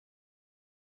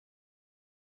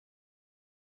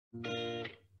Ooh,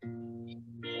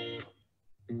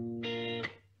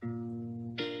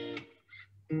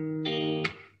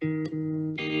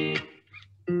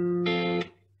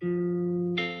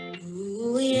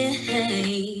 yeah,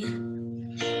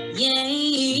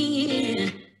 yeah.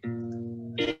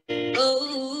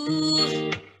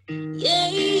 Oh, yeah.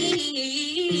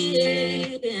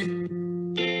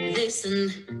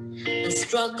 Listen, the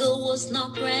struggle was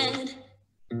not grand.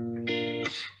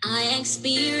 I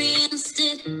experienced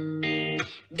it,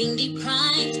 being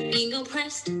deprived, being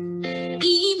oppressed,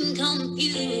 even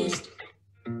confused.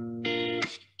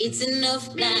 It's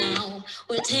enough now,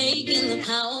 we're taking the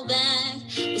power back.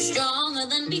 We're stronger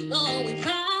than before, we're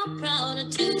prouder,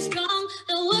 too strong.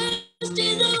 The worst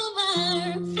is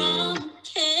over. From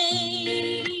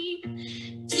Cape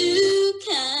to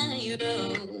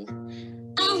Cairo,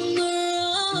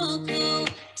 Morocco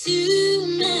to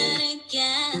Madagascar.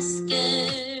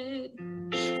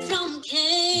 From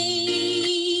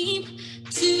Cape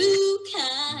to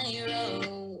Cairo,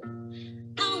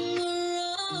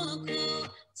 Morocco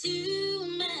to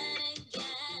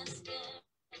Madagascar.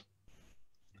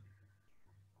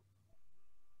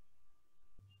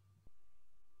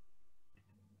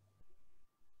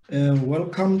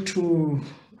 Welcome to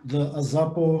the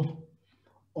AZAPO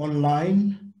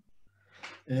online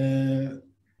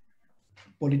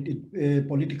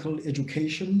political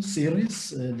education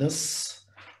series. This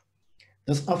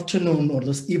afternoon or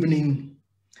this evening,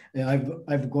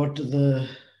 I've got the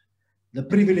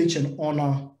privilege and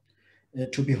honor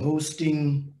to be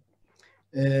hosting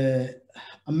a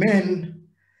man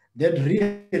that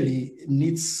really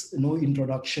needs no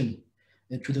introduction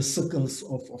to the circles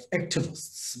of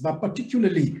activists, but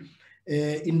particularly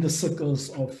in the circles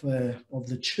of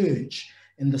the church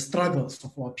and the struggles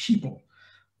of our people,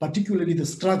 particularly the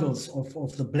struggles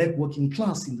of the Black working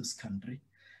class in this country.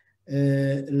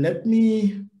 Let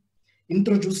me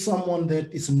introduce someone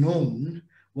that is known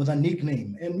with a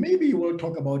nickname, and maybe we'll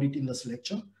talk about it in this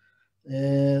lecture,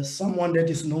 someone that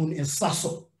is known as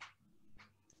Saso.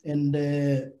 And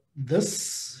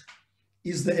this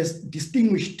is the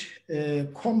distinguished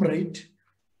comrade,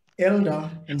 elder,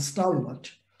 and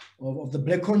stalwart of the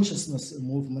Black Consciousness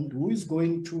movement, who is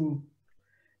going to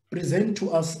present to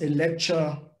us a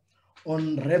lecture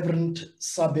on Reverend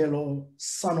Sabelo,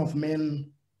 Son of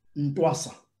Man,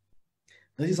 Ntwasa.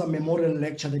 This is a memorial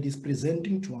lecture that is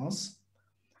presenting to us.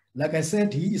 Like I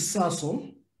said, he is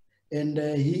Saso, and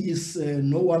he is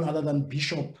no one other than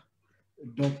Bishop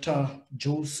Dr.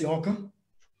 Joe Seoka.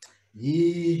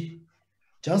 He,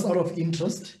 just out of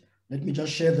interest, let me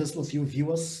just share this with you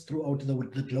viewers throughout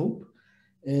the globe.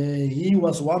 He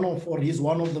was one of, or he's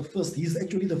one of the first, he's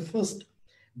actually the first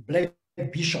Black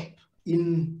bishop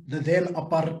in the then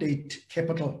apartheid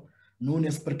capital known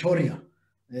as Pretoria,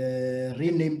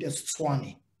 renamed as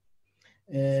Tshwane.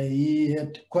 He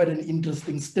had quite an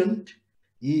interesting stint.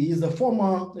 He is the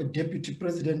former deputy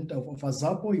president of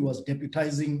AZAPO. He was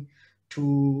deputizing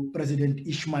to President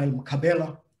Ishmael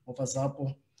Mkhabela of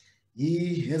AZAPO.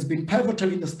 He has been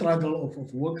pivotal in the struggle of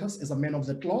workers as a man of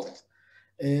the cloth.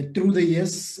 Through the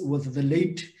years with the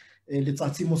late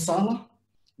Letsatsi Mosala,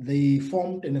 they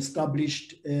formed and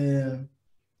established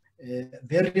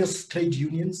various trade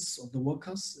unions of the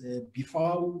workers,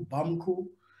 Bifau, Bamku,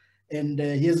 and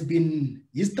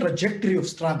his trajectory of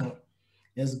struggle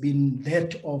has been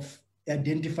that of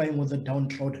identifying with the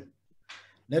downtrodden.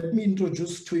 Let me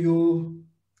introduce to you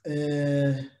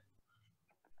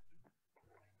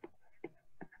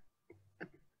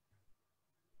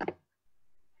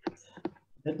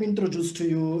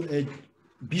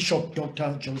Bishop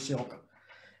Dr. Joe Seoka.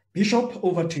 Bishop,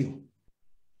 over to you.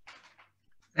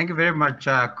 Thank you very much,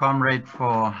 comrade,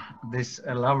 for this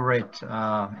elaborate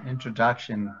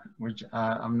introduction, which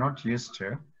I'm not used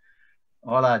to.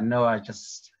 All I know, I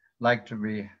just like to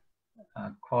be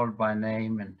called by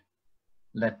name and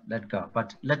let go.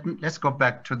 But let's go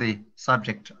back to the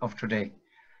subject of today.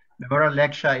 Memorial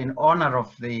lecture in honor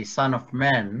of the Son of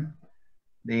Man,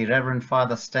 the Reverend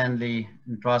Father Stanley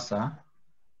Ntwasa,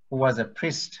 who was a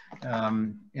priest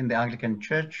in the Anglican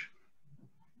Church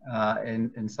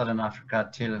in Southern Africa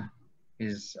till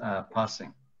his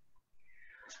passing.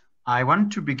 I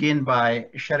want to begin by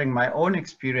sharing my own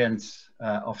experience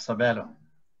of Sabelo,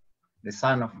 the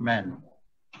Son of Man.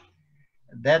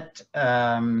 That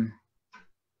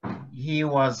he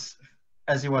was,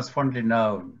 as he was fondly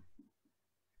known.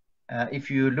 If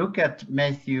you look at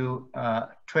Matthew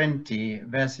 20,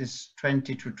 verses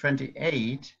 20 to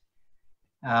 28,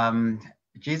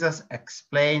 Jesus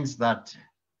explains that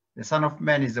the Son of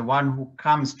Man is the one who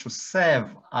comes to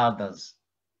serve others,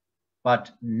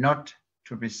 but not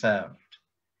to be served.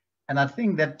 And I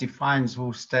think that defines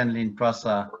who Stanley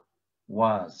Ntwasa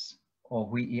was, or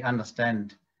who he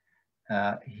understand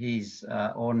his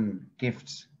own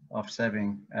gifts of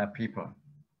serving people.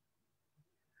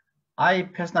 I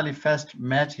personally first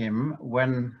met him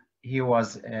when he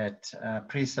was at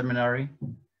pre-seminary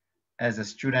as a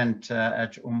student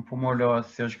at Umphumulo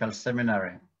Theological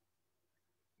Seminary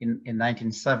in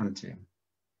 1970.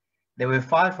 There were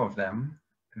 5 of them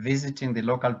visiting the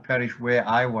local parish where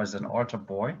I was an altar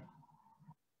boy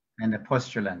and a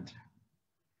postulant.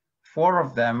 4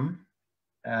 of them,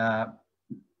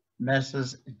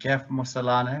 Messrs. Jeff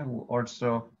Musalane, who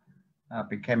also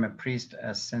became a priest,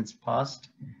 has since passed,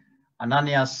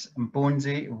 Ananias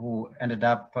Mpunzi, who ended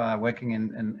up working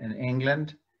in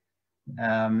England,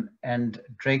 and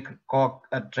Drake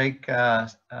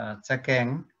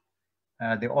Tshenkeng,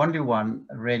 the only one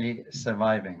really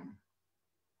surviving.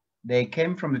 They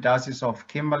came from the diocese of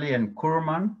Kimberley and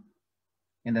Kuruman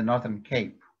in the Northern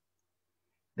Cape.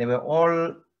 They were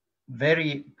all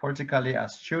very politically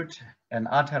astute and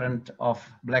adherent of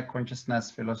Black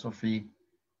consciousness philosophy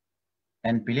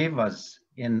and believers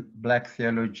in Black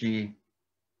theology,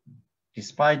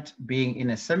 despite being in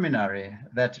a seminary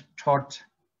that taught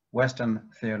Western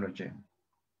theology.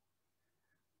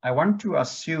 I want to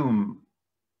assume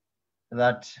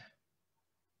that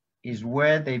is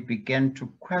where they began to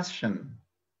question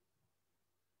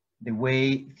the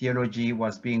way theology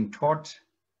was being taught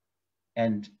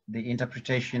and the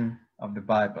interpretation of the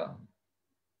Bible.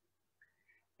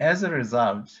 As a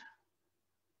result,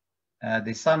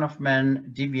 the Son of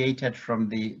Man deviated from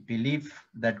the belief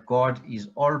that God is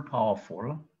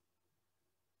all-powerful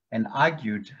and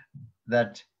argued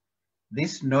that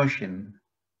this notion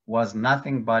was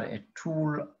nothing but a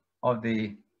tool of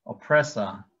the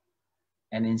oppressor,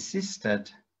 and insisted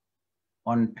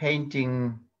on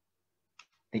painting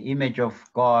the image of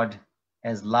God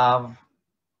as love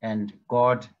and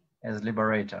God as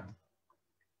liberator.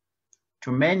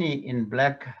 To many in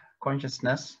Black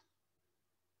consciousness,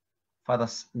 Father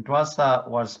Ntwasa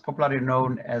was popularly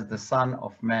known as the Son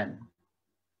of Man.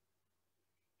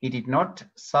 He did not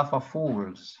suffer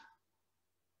fools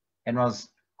and was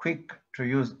quick to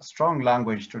use strong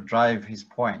language to drive his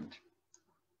point,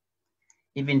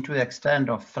 even to the extent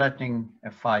of threatening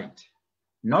a fight.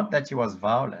 Not that he was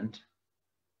violent,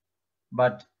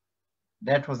 but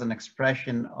that was an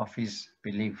expression of his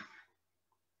belief.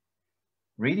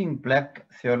 Reading Black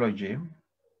theology,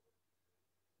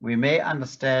 we may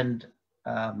understand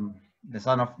the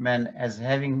Son of Man as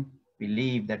having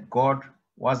believed that God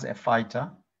was a fighter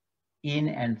in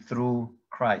and through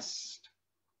Christ.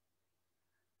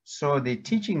 So the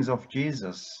teachings of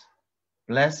Jesus,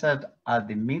 blessed are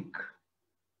the meek,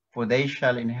 for they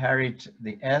shall inherit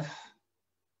the earth,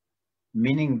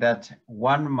 meaning that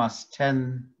one must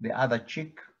turn the other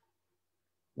cheek,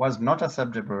 was not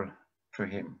acceptable to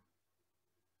him,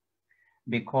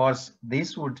 because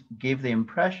this would give the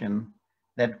impression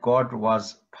that God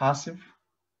was passive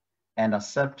and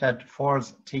accepted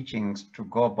false teachings to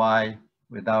go by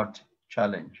without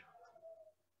challenge.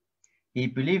 He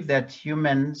believed that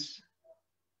humans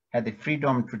had the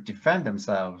freedom to defend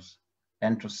themselves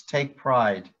and to take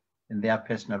pride in their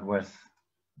personal worth.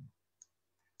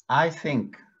 I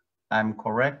think I'm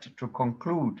correct to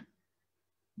conclude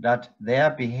that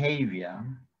their behavior,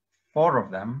 4 of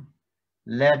them,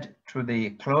 led to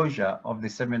the closure of the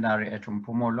seminary at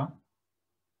Umphumulo,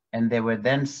 and they were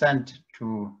then sent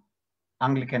to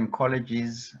Anglican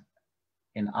colleges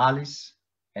in Alice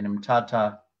and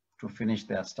Mthatha to finish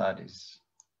their studies.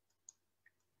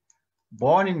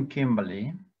 Born in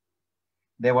Kimberley,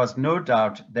 there was no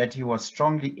doubt that he was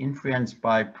strongly influenced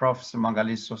by Prof.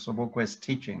 Simangaliso Sobukwe's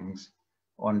teachings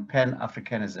on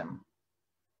Pan-Africanism.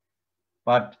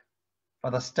 But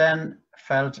Father Stan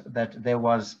felt that there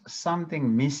was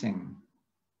something missing,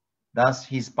 thus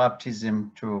his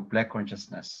baptism to Black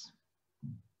consciousness.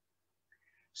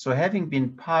 So having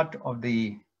been part of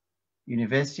the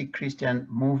University Christian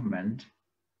movement,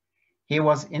 he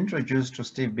was introduced to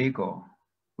Steve Biko,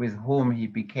 with whom he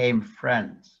became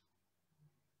friends,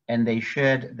 and they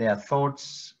shared their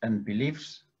thoughts and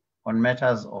beliefs on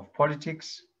matters of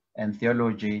politics and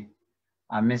theology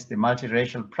amidst the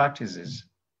multiracial practices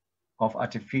of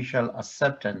artificial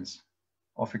acceptance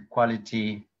of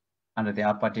equality under the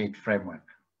apartheid framework,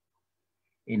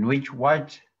 in which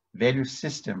white value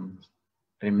systems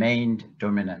remained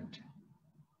dominant.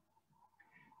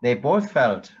 They both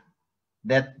felt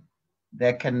that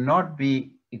there cannot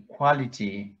be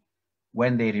equality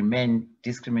when they remain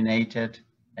discriminated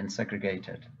and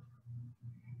segregated.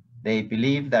 They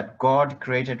believe that God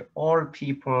created all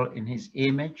people in his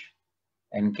image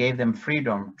and gave them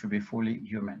freedom to be fully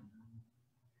human.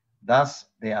 Thus,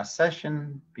 the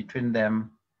assertion between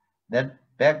them that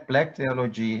black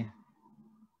theology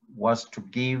was to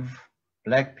give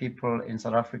black people in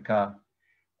South Africa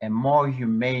a more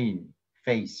humane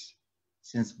face,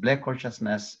 since black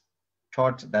consciousness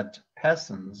taught that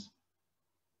persons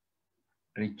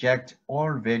reject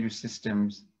all value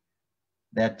systems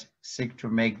that seek to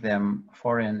make them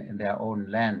foreign in their own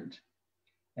land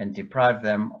and deprive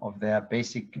them of their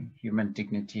basic human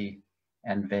dignity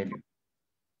and value.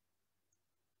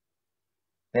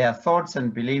 Their thoughts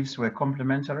and beliefs were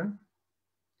complementary.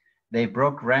 They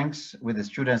broke ranks with the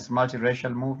students'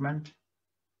 multiracial movement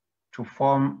to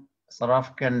form South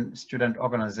African Student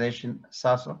Organization,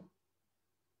 SASO.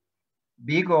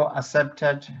 Biko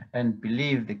accepted and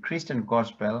believed the Christian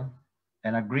gospel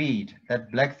and agreed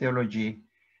that black theology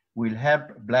will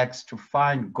help blacks to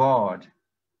find God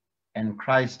and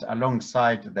Christ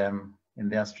alongside them in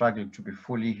their struggle to be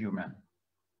fully human.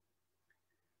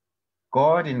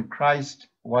 God in Christ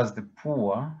was the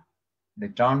poor, the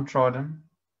downtrodden,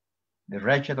 the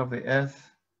wretched of the earth,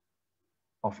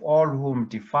 of all whom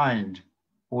defined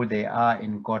who they are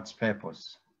in God's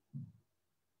purpose.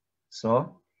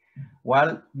 So,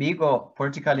 while Biko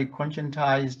politically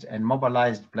conscientized and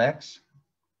mobilized blacks,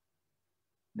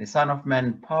 the Son of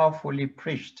Man powerfully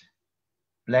preached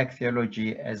black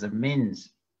theology as a means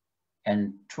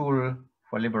and tool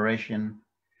for liberation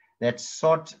that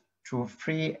sought to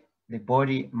free the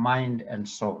body, mind, and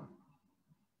soul.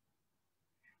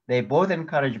 They both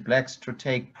encourage blacks to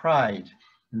take pride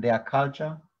in their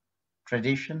culture,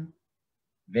 tradition,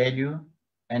 value,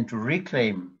 and to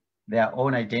reclaim their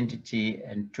own identity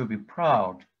and to be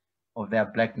proud of their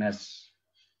blackness.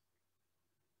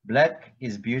 Black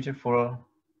is beautiful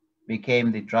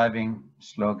became the driving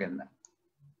slogan.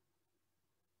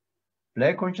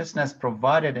 Black consciousness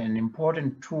provided an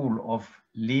important tool of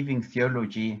living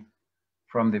theology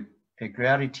from the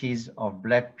peculiarities of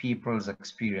black people's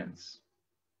experience.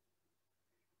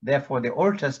 Therefore, the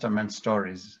Old Testament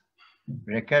stories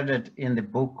recorded in the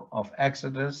book of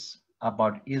Exodus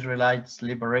about Israelites'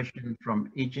 liberation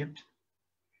from Egypt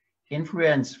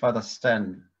influenced Father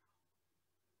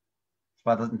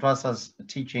Ntwasa's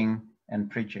teaching and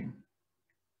preaching.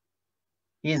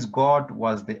 His God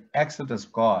was the Exodus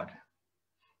God,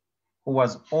 who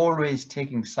was always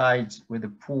taking sides with the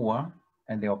poor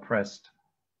and the oppressed,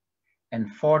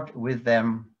 and fought with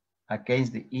them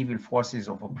against the evil forces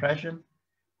of oppression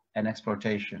and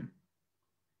exploitation.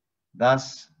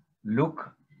 Thus,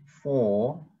 Luke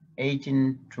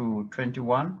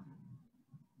 4:18-21,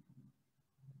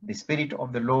 the Spirit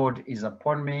of the Lord is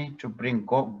upon me to bring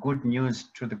good news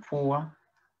to the poor,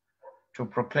 to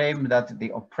proclaim that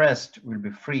the oppressed will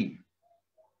be free,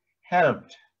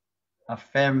 helped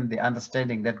affirm the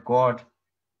understanding that God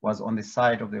was on the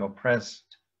side of the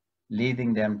oppressed,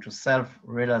 leading them to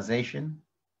self-realization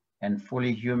and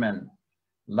fully human,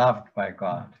 loved by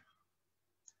God.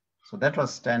 So that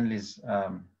was Stanley's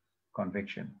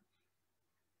conviction.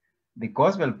 The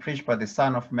gospel preached by the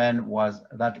Son of Man was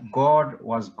that God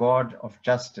was God of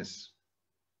justice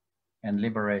and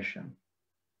liberation.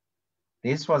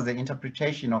 This was the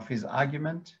interpretation of his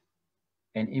argument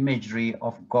and imagery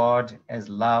of God as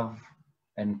love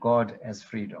and God as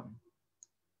freedom.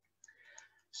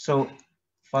 So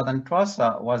Father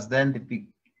Ntwasa was then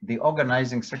the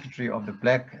organizing secretary of the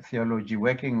Black Theology,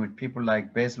 working with people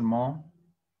like Basil Moore,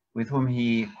 with whom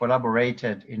he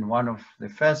collaborated in one of the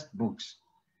first books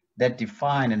that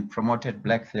defined and promoted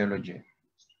Black theology,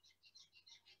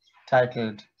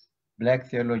 titled Black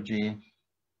Theology,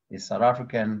 the South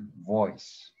African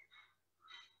Voice.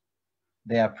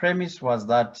 Their premise was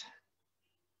that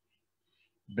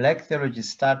Black theology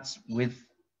starts with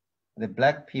the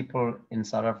Black people in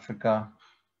South Africa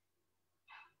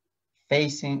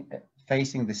facing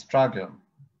the struggle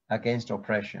against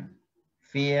oppression,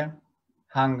 fear,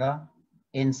 hunger,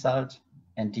 insult,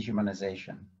 and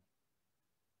dehumanization.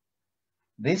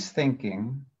 This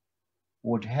thinking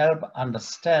would help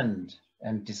understand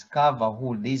and discover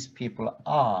who these people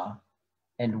are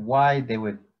and why they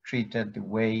were treated the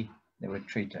way they were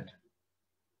treated.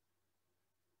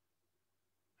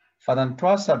 Father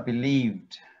Ntwasa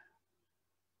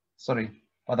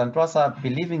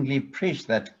believingly preached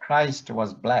that Christ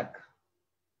was Black,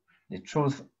 the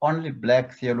truth only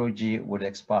Black theology would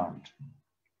expound.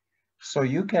 So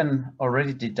you can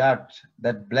already deduct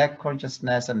that Black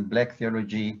consciousness and Black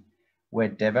theology were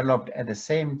developed at the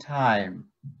same time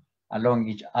along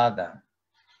each other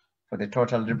for the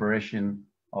total liberation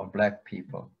of Black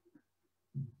people.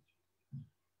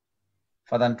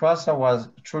 Father Ntwasa was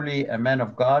truly a man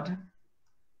of God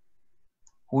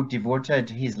who devoted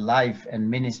his life and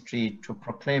ministry to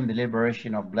proclaim the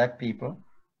liberation of Black people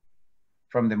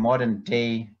from the modern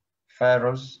day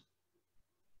pharaohs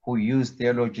who use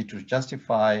theology to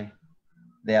justify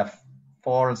their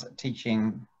false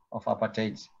teaching of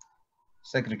apartheid,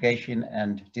 segregation,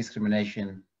 and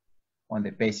discrimination on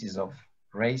the basis of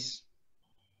race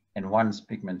and one's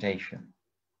pigmentation.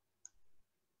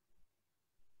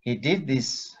 He did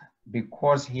this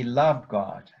because he loved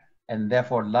God and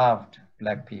therefore loved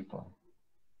Black people.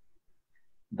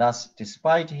 Thus,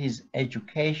 despite his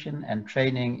education and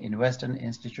training in Western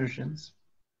institutions,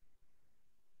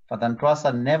 Father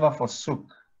Ntwasa never forsook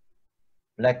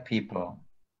Black people,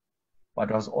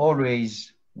 but was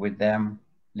always with them,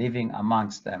 living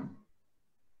amongst them,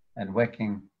 and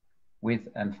working with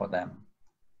and for them.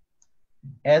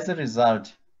 As a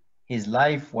result, his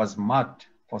life was marked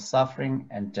for suffering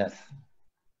and death.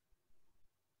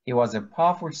 He was a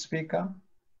powerful speaker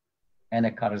and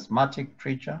a charismatic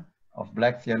preacher of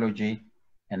Black theology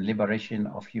and liberation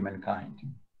of humankind.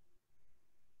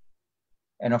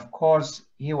 And of course,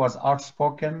 he was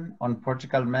outspoken on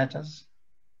political matters,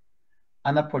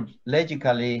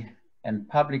 unapologetically and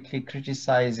publicly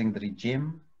criticizing the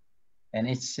regime and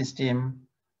its system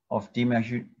of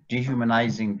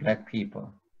dehumanizing Black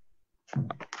people.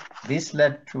 This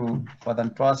led to Father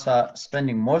Ntwasa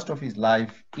spending most of his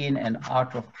life in and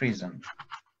out of prison.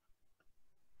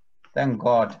 Thank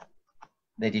God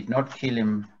they did not kill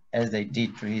him as they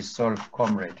did to his soul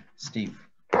comrade, Steve.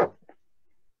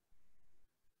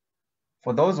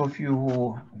 For those of you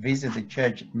who visit the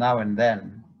church now and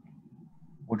then,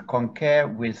 would concur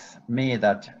with me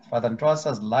that Father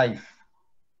Ntwasa's life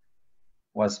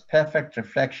was perfect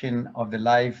reflection of the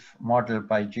life modeled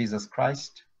by Jesus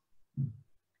Christ.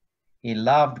 He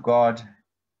loved God,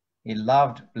 he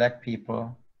loved Black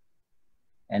people,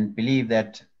 and believed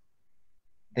that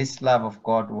this love of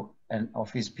God and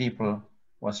of his people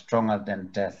was stronger than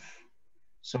death.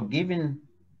 So giving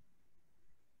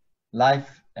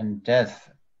life and death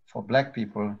for Black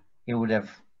people, he would have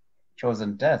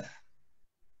chosen death.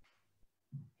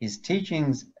 His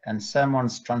teachings and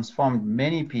sermons transformed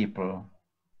many people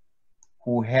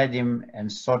who heard him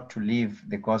and sought to live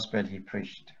the gospel he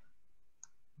preached.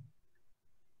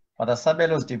 Father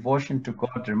Sabelo's devotion to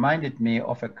God reminded me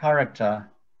of a character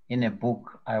in a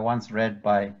book I once read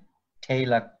by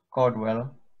Taylor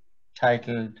Caldwell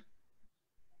titled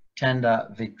Tender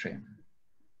Victory.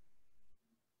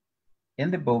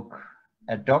 In the book,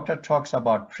 a doctor talks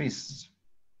about priests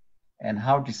and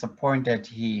how disappointed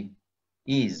he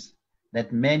is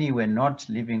that many were not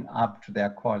living up to their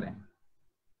calling.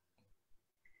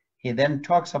 He then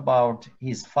talks about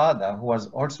his father, who was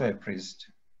also a priest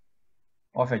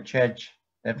of a church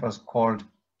that was called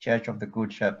Church of the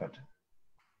Good Shepherd.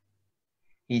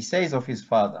 He says of his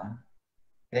father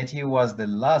that he was the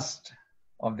last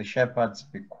of the shepherds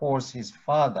because his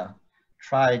father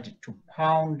tried to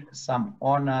pound some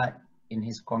honor in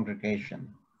his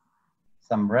congregation,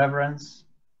 some reverence,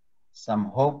 some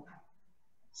hope,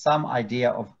 some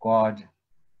idea of God,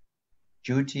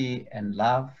 duty and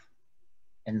love,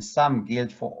 and some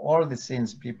guilt for all the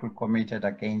sins people committed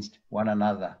against one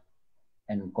another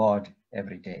and God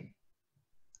every day.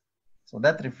 So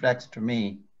that reflects to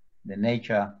me the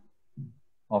nature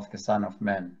of the Son of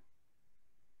Man,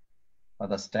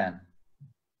 Father Stan.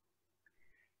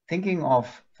 Thinking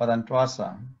of Father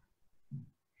Ntwasa,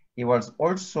 he was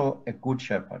also a good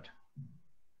shepherd.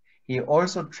 He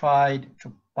also tried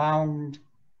to pound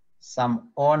some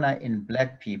honor in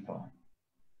Black people,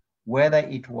 whether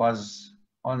it was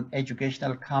on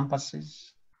educational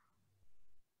campuses,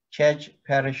 church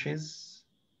parishes,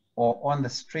 or on the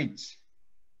streets,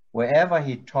 wherever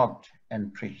he talked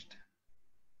and preached.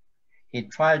 He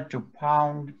tried to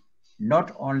pound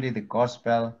not only the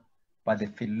gospel, but the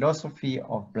philosophy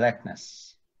of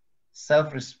Blackness,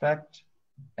 self-respect,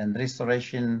 and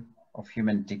restoration of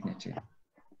human dignity,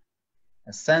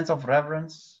 a sense of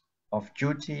reverence, of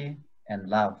duty and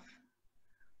love,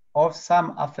 of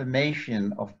some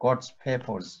affirmation of God's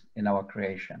purpose in our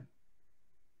creation.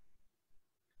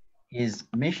 His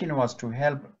mission was to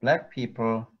help Black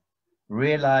people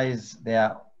realize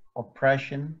their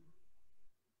oppression,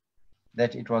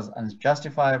 that it was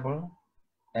unjustifiable,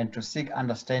 and to seek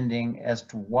understanding as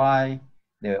to why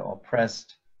they were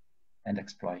oppressed and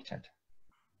exploited.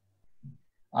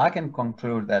 I can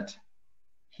conclude that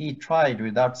he tried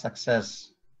without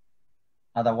success,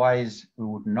 otherwise we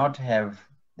would not have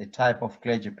the type of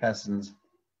clergy persons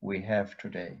we have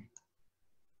today.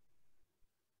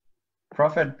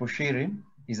 Prophet Bushiri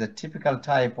is a typical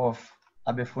type of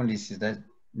abefundisi, that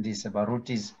these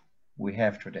barutis we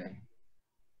have today.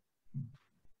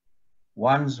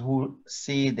 ones who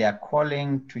see their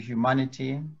calling to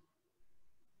humanity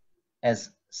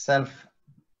as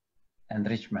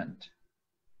self-enrichment,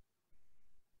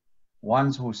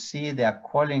 ones who see their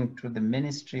calling to the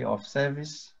ministry of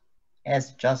service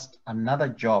as just another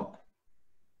job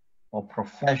or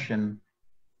profession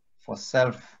for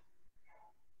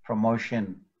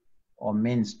self-promotion or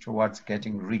means towards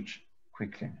getting rich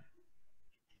quickly.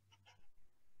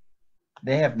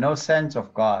 They have no sense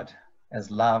of God as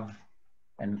love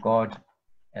and God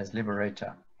as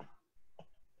liberator.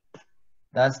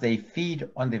 Thus they feed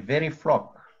on the very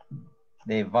flock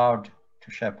they vowed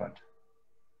to shepherd.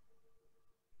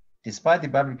 Despite the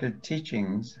biblical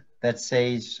teachings that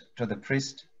says to the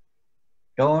priest,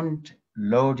 don't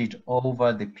load it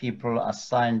over the people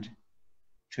assigned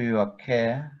to your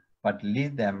care, but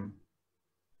lead them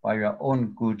by your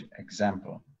own good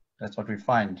example. That's what we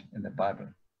find in the Bible.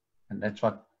 And that's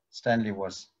what Stanley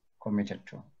was committed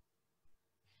to.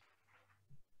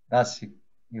 Thus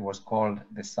he was called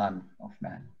the Son of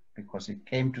Man, because he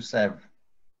came to serve,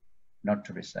 not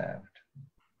to be served.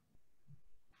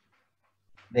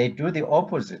 They do the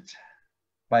opposite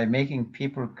by making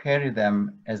people carry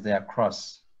them as their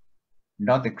cross,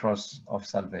 not the cross of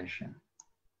salvation.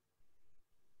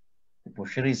 The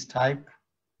Bushiri's type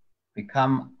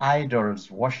become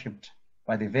idols worshipped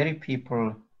by the very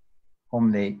people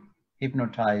whom they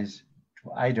hypnotize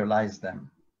to idolize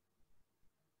them.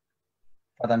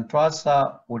 Father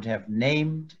Ntwasa would have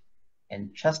named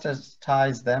and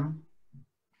chastised them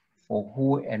for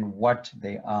who and what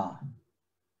they are.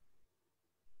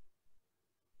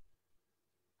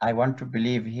 I want to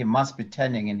believe he must be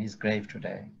turning in his grave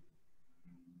today.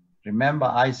 Remember,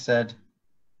 I said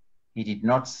he did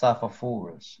not suffer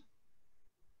fools,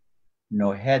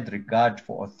 nor had regard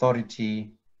for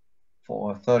authority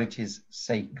for authority's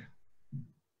sake.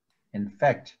 In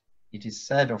fact, it is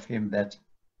said of him that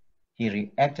he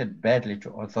reacted badly to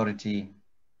authority,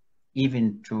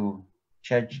 even to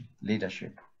church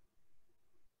leadership.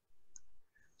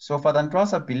 So Father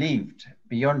Ntwasa believed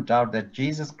beyond doubt that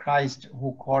Jesus Christ,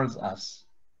 who calls us,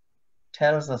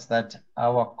 tells us that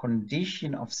our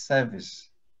condition of service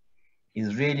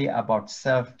is really about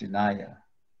self-denial.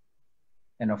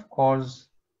 And of course,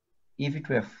 if it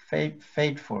were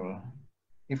faithful,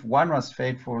 if one was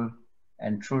faithful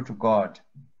and true to God,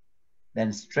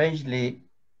 then strangely,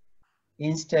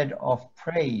 instead of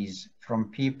praise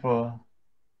from people,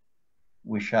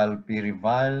 we shall be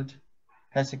reviled,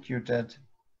 persecuted,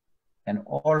 and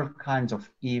all kinds of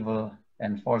evil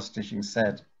and false teaching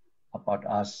said about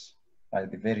us by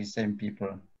the very same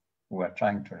people who are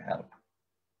trying to help.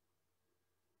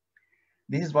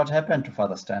 This is what happened to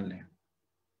Father Stanley.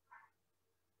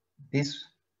 This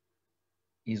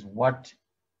is what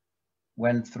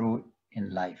went through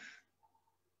in life.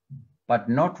 But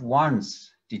not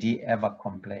once did he ever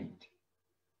complain.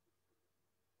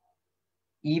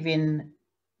 Even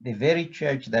the very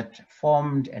church that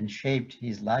formed and shaped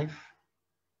his life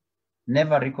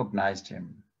never recognized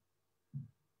him.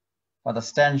 Father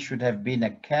Stan should have been a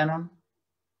canon,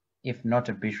 if not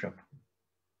a bishop.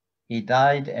 He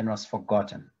died and was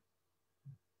forgotten.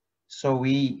 So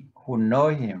we who know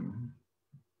him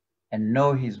and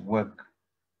know his work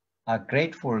are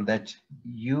grateful that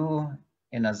you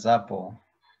in AZAPO,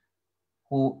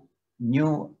 who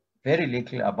knew very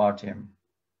little about him,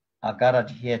 are gathered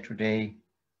here today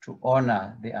to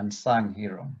honor the unsung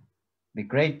hero, the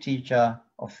great teacher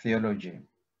of theology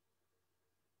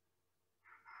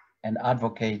and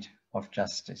advocate of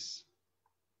justice.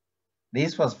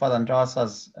 This was Father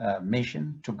Ntwasa's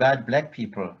mission, to guide Black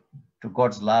people to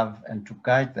God's love and to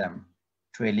guide them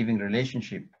to a living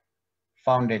relationship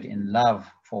founded in love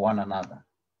for one another.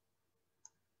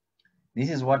 This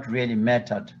is what really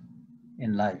mattered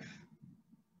in life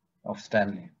of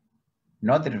Stanley,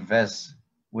 not the reverse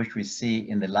which we see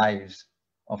in the lives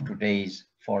of today's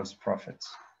false prophets.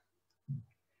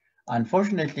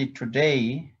 Unfortunately,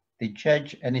 today, the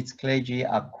church and its clergy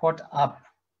are caught up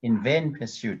in vain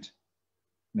pursuit,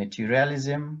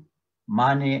 materialism,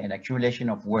 money, and accumulation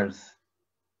of wealth,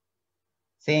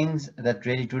 things that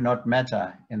really do not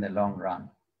matter in the long run.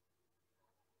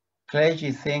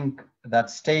 Clergy think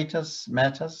that status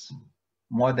matters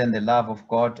more than the love of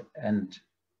God and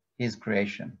his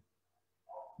creation.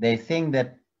 They think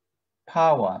that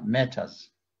power matters,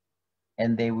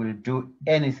 and they will do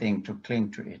anything to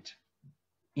cling to it,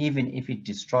 even if it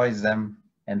destroys them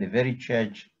and the very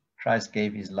church Christ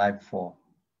gave his life for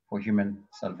human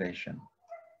salvation.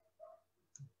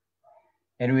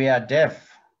 And we are deaf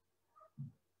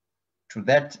to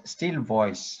that still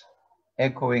voice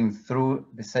echoing through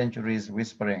the centuries,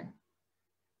 whispering,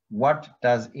 What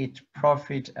does it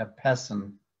profit a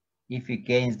person if he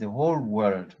gains the whole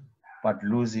world but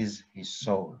loses his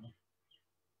soul?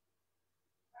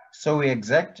 So we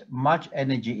exert much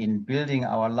energy in building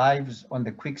our lives on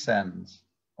the quicksands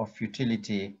of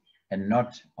futility and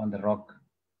not on the rock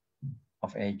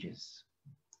of ages.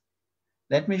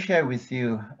 Let me share with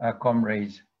you,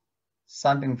 comrades,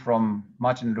 something from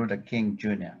Martin Luther King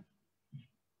Jr.,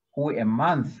 who a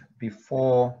month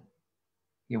before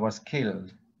he was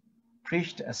killed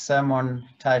preached a sermon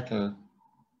titled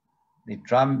The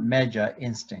Drum Major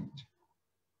Instinct.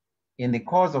 In the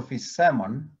course of his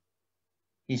sermon,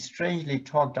 he strangely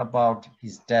talked about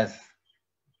his death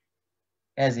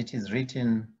as it is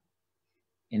written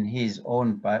in his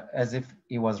own, as if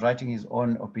he was writing his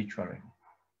own obituary.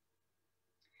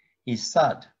 He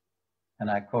said,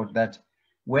 and I quote, that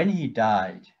when he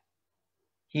died,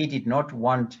 he did not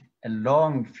want a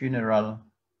long funeral,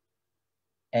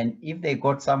 and if they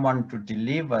got someone to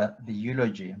deliver the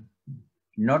eulogy,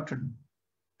 not to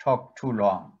talk too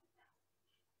long,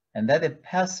 and that the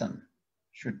person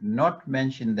should not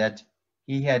mention that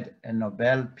he had a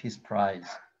Nobel Peace Prize.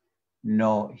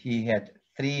 No, he had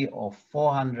 300 or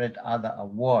 400 other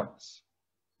awards.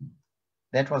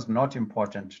 That was not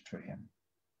important to him.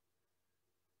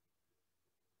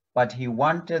 But he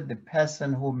wanted the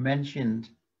person who mentioned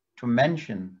to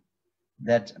mention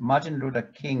that Martin Luther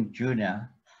King Jr.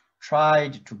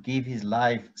 tried to give his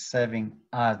life serving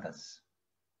others,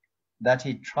 that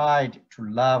he tried to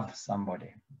love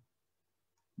somebody,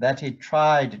 that he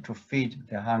tried to feed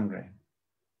the hungry,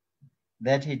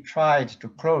 that he tried to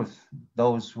clothe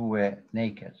those who were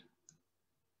naked,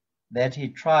 that he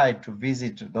tried to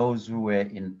visit those who were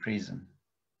in prison,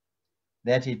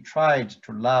 that he tried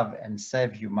to love and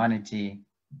serve humanity,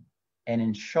 and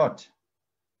in short,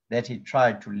 that he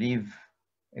tried to live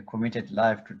a committed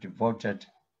life devoted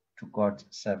to God's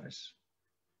service.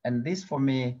 And this for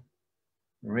me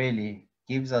really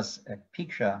gives us a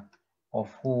picture of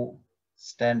who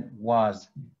Stan was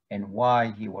and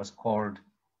why he was called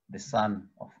the Son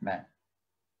of Man.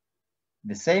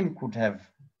 The same could have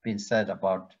been said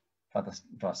about Father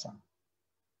Ntwasa.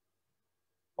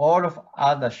 All of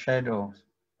other shadows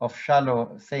of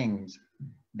shallow things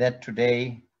that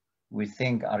today we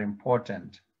think are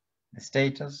important, the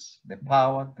status, the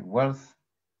power, the wealth,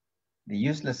 the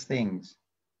useless things,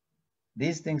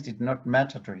 these things did not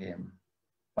matter to him,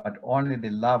 but only the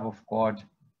love of God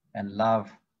and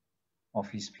love of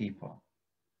his people,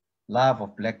 love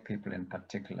of Black people in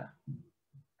particular,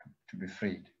 to be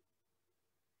freed.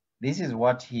 This is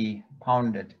what he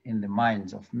pounded in the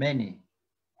minds of many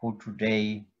who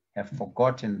today have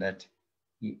forgotten that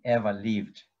he ever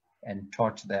lived and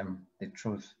taught them the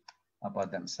truth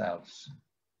about themselves.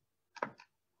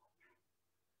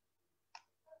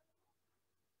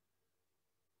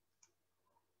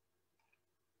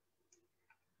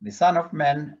 The Son of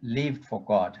Man lived for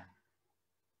God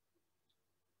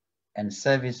and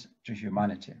service to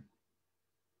humanity.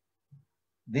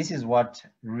 This is what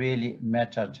really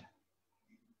mattered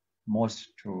most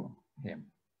to him.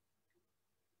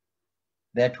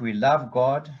 That we love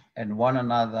God and one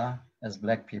another as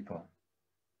Black people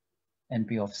and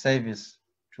be of service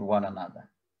to one another.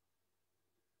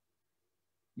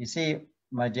 You see,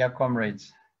 my dear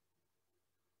comrades,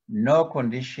 no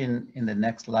condition in the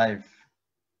next life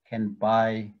can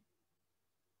buy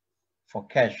for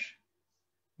cash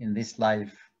in this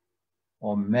life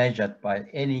or measured by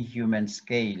any human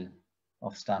scale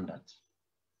of standards.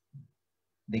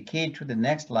 The key to the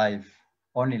next life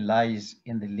only lies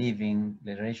in the living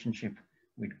relationship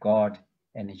with God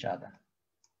and each other.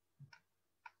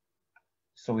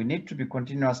 So we need to be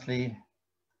continuously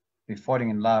falling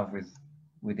in love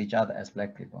with each other as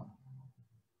Black people.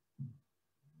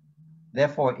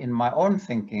 Therefore, in my own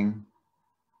thinking,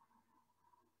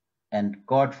 and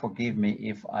God forgive me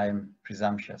if I'm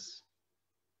presumptuous,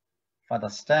 Father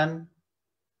Stan,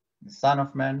 the Son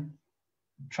of Man,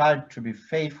 tried to be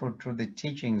faithful to the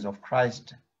teachings of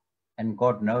Christ, and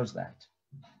God knows that.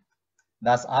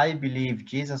 Thus, I believe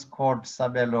Jesus called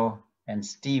Sabelo and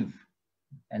Steve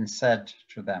and said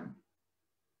to them,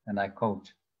 and I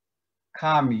quote,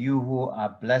 "Come, you who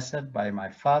are blessed by my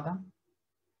Father,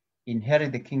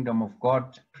 inherit the kingdom of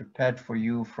God prepared for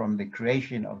you from the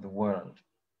creation of the world.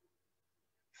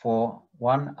 For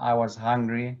one, I was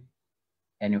hungry,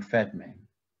 and you fed me.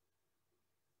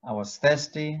 I was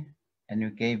thirsty, and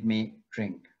you gave me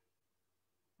drink.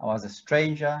 I was a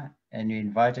stranger, and you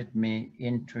invited me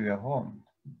into your home.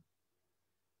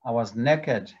 I was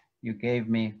naked, you gave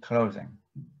me clothing.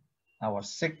 I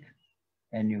was sick,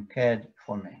 and you cared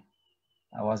for me.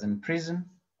 I was in prison,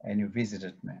 and you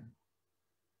visited me."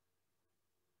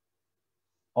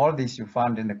 All this you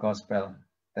found in the gospel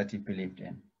that he believed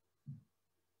in.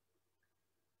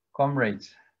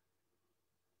 Comrades,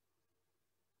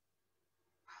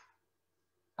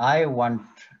 I want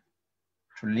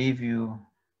to leave you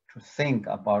to think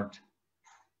about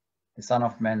the Son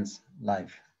of Man's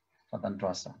life, Father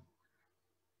Ntwasa,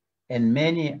 and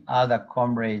many other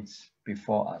comrades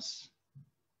before us.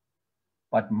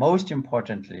 But most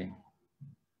importantly,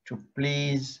 to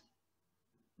please,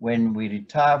 when we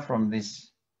retire from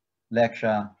this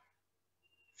lecture,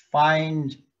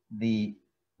 find the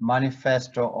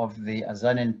manifesto of the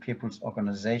Azanian People's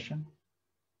Organization,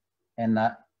 and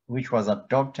which was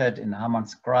adopted in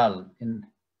Hammanskraal in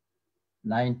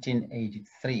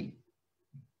 1983,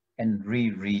 and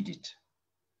reread it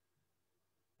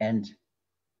and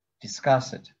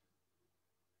discuss it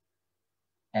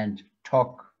and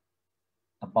talk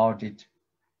about it,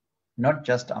 not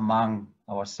just among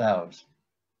ourselves,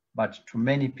 but to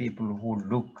many people who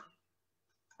look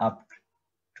up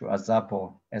to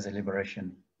AZAPO as a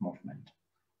liberation movement.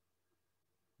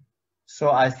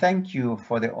 So I thank you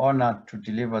for the honor to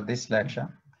deliver this lecture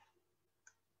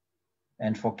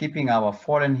and for keeping our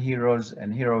fallen heroes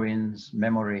and heroines'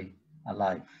 memory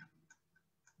alive.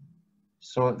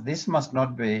 So this must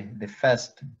not be the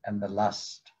first and the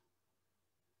last,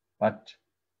 but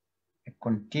a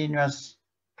continuous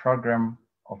program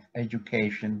of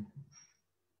education,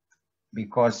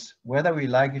 because whether we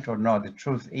like it or not, the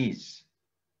truth is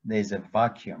there's a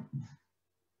vacuum.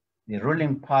 The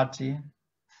ruling party,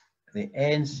 the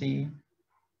ANC,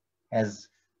 has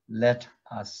let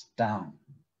us down.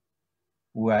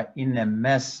 We are in a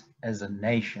mess as a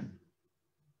nation.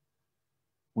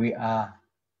 We are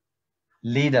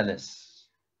leaderless,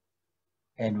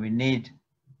 and we need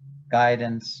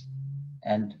guidance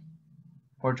and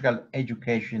political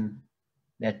education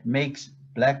that makes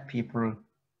Black people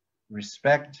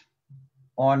respect,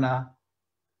 honor,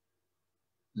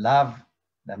 love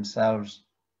themselves,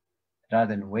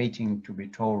 rather than waiting to be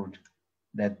told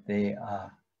that they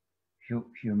are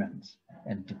humans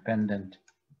and dependent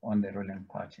on the ruling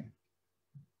party.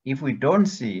 If we don't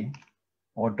see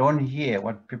or don't hear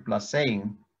what people are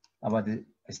saying about the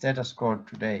status quo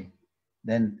today,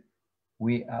 then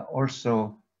we are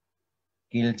also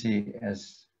guilty,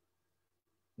 as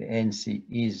the ANC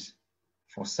is,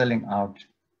 for selling out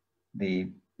the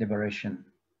liberation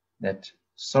that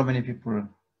so many people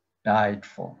died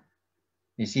for.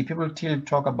 You see, people still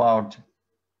talk about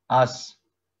us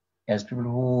as people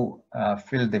who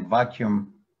filled the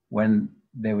vacuum when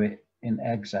they were in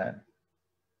exile,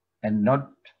 and not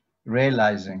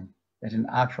realizing that in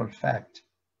actual fact,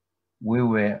 we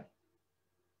were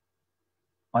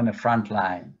on the front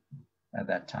line at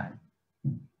that time.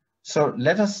 So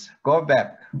let us go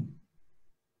back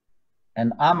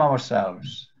and arm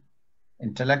ourselves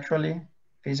intellectually,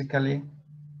 physically,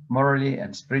 morally,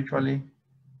 and spiritually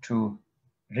to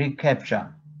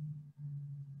recapture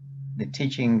the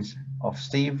teachings of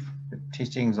Steve, the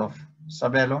teachings of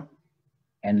Sabelo,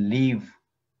 and live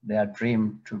their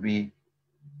dream to be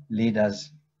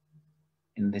leaders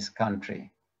in this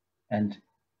country. And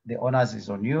the onus is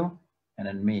on you and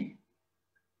on me.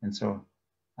 And so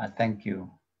I thank you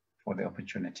for the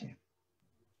opportunity.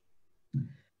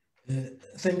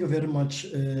 Thank you very much,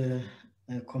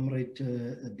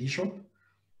 Comrade Bishop.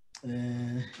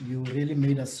 You really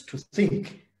made us to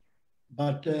think.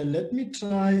 But let me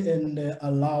try and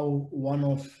allow one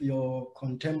of your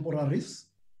contemporaries,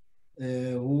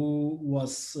 who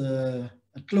was a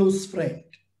close friend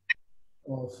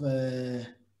of the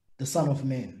Son of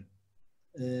Man,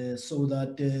 so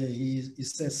that he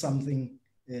says something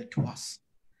to us.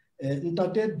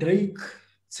 Father Drake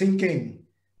Tshenkeng,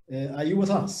 are you with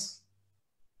us?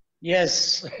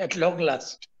 Yes, at long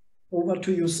last. Over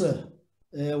to you, sir.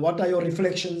 What are your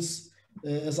reflections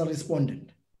as a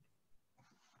respondent?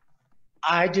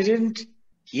 I didn't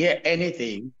hear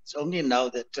anything. It's only now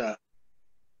that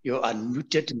you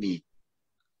unmuted me.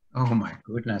 Oh my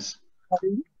goodness.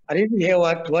 I didn't hear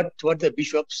what the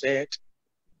bishop said.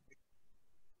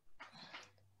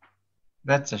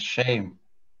 That's a shame.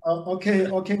 Okay.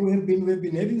 We've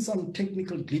been having some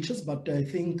technical glitches, but I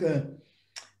think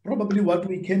probably what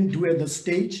we can do at the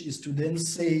stage is to then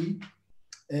say,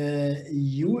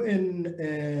 you and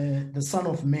the Son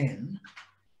of Man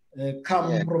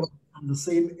come from the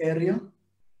same area.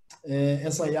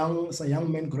 As a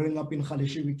young man growing up in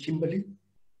Khalishewe, Kimberley,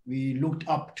 we looked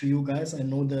up to you guys. I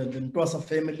know the Ntwasa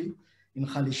family in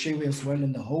Khalishewe as well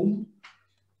in the home.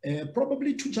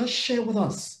 Probably to just share with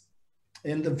us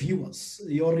and the viewers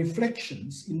your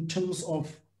reflections in terms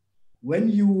of when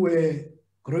you were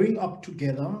growing up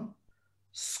together,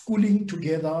 schooling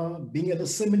together, being at the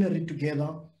seminary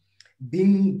together,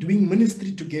 doing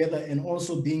ministry together, and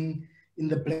also being in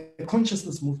the Black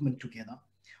consciousness movement together.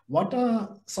 What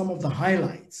are some of the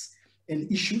highlights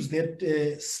and issues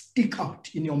that stick out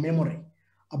in your memory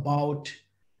about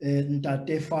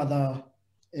Ntate Father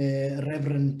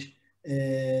Reverend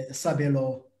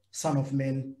Sabelo, son of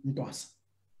man, Ntwasa?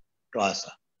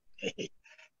 Ntwasa.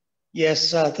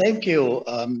 Yes, thank you,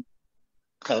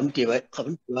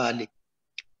 Kaunti.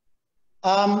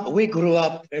 We grew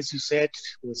up, as you said,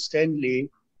 with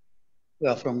Stanley. We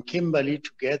are from Kimberley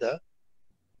together.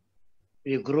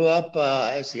 We grew up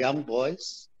as young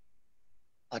boys,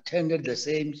 attended the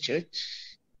same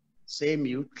church, same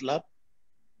youth club.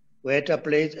 We had a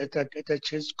place at a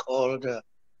church called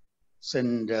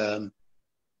St.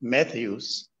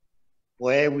 Matthew's,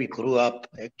 where we grew up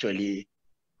actually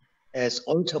as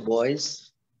altar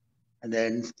boys and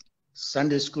then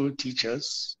Sunday school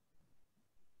teachers.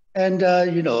 And,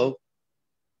 you know,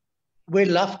 we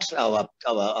loved our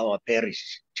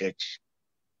parish church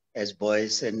as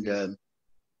boys. And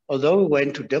although we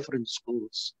went to different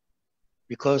schools,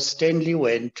 because Stanley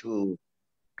went to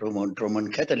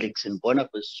Roman Catholics in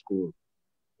Boniface School,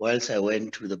 whilst I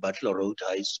went to the Butler Road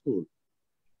High School.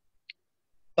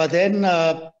 But then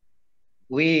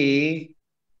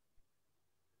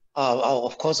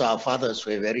of course, our fathers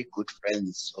were very good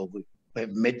friends. So we were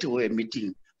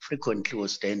meeting frequently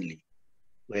with Stanley.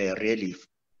 We're really,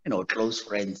 you know, close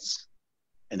friends.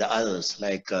 And the others,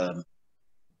 like the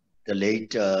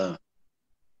late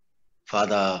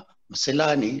Father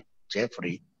Masilani,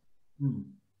 Jeffrey,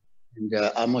 and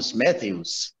Amos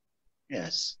Matthews.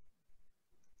 Yes.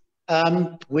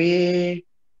 We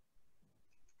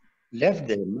left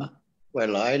them.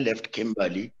 Well, I left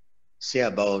Kimberley, say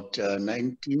about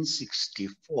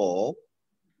 1964,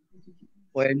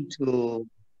 went to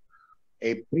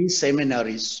a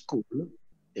pre-seminary school,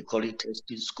 they call it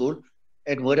testing school,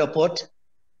 at Motherport.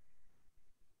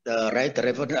 The Right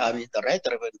Reverend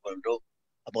will know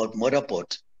about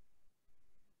Motherport.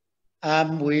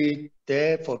 We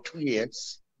there for 2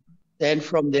 years. Then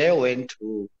from there went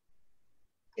to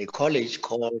a college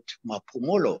called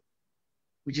Mapumolo,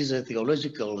 which is a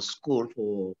theological school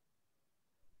for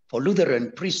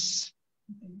Lutheran priests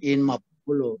in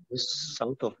Mapumolo,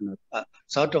 south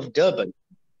of Durban,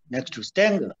 next to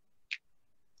Stanger.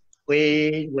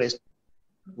 We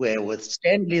were with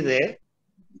Stanley there,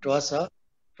 Ntwasa.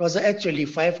 It was actually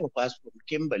 5 of us from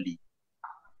Kimberley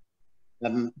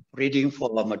reading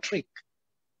for a matric.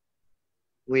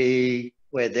 We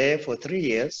were there for 3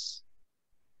 years.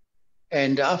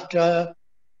 And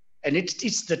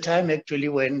it's the time actually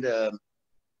when the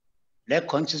Black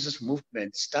consciousness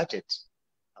movement started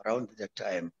around that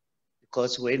time,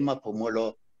 because we're in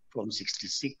Mapumolo from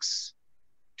 66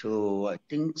 to I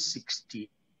think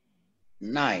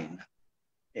 69,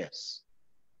 yes.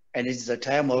 And it's the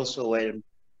time also when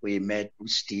we met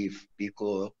with Steve,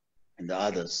 Biko, and the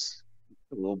others,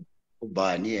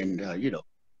 Ubani, and you know.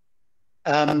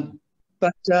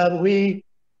 But we,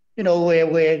 you know,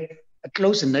 we're a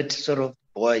close-knit sort of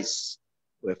boys.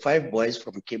 We're 5 boys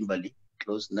from Kimberley,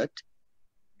 close-knit.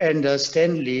 And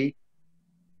Stanley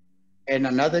and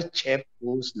another chap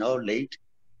who's now late,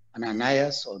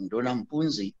 Ananias Ondona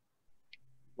Mpunzi,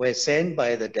 were sent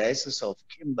by the Diocese of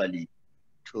Kimberley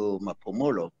to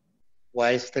Mapumolo,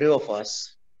 while 3 of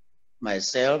us,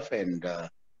 myself and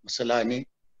Musalani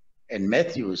and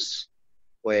Matthews,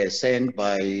 were sent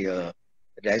by the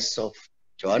Diocese of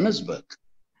Johannesburg.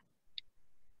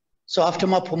 So after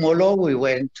Mapumolo, we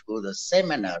went to the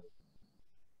seminary.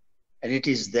 And it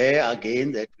is there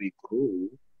again that we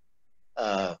grew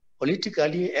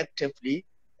politically, actively,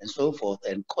 and so forth,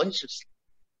 and consciously.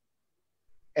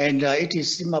 And it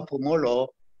is in Mapumolo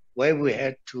where we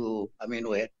had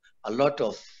we had a lot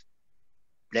of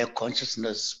Black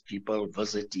consciousness people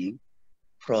visiting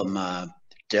from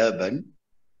Durban.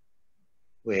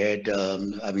 We had,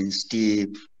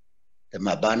 Steve, the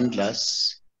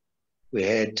Mabandlas. We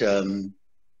had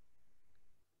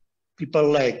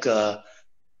people like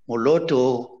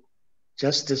Moloto,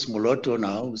 Justice Moloto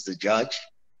now, who's the judge,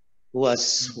 who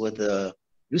was with the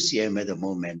UCM at the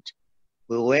moment.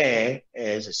 We were,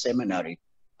 as a seminary,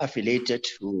 affiliated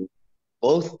to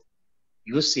both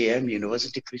UCM,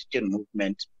 University Christian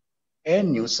Movement,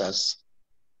 and NUSAS.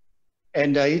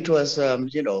 And it was,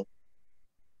 the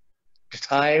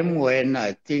time when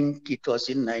I think it was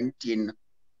in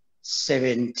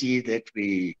 1970 that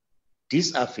we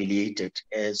disaffiliated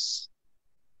as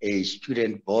a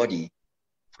student body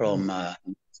from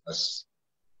NUSAS.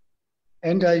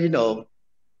 And,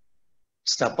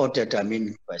 supported,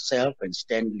 myself and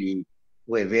Stanley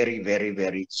were very, very,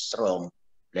 very strong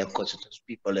Black consciousness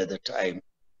people at the time.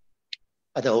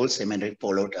 But the whole seminary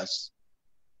followed us.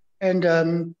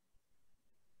 And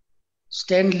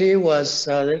Stanley was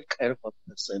that kind of a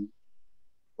person,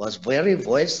 was very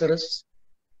boisterous,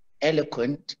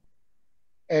 eloquent,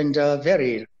 and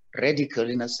very radical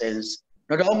in a sense,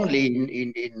 not only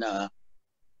in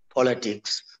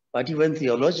politics, but even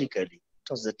theologically. It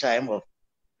was the time of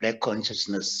Black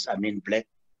consciousness, I mean, Black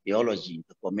theology,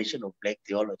 the formation of Black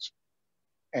theology.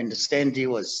 And Stanley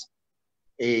was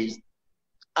an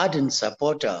ardent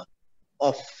supporter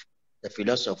of the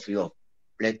philosophy of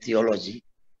Black theology.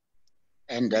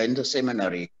 And in the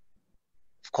seminary,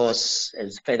 of course,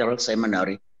 as federal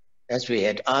seminary, as we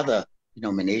had other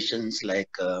denominations like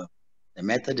the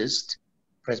Methodist,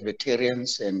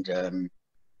 Presbyterians, and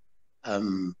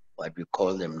what we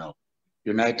call them now,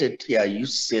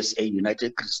 UCSA,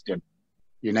 United Christian,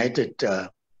 United,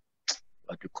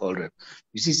 what we call it,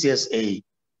 UCCSA,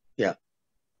 yeah.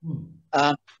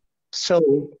 So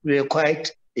we were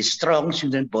quite a strong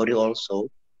student body also.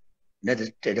 At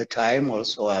the time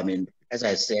also, I mean, as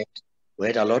I said, we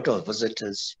had a lot of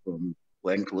visitors from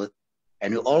Wentworth.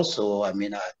 And we also, I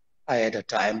mean, I had a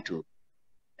time to,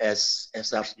 as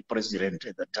SRC president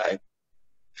at the time,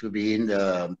 to be in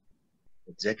the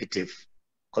executive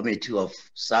committee of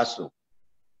SASO.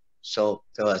 So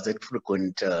there was that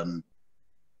frequent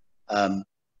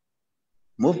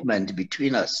movement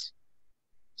between us.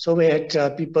 So we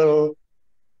had people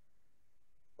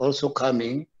also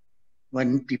coming,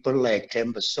 when people like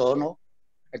Temba Sono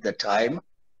at the time,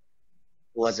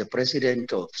 who was the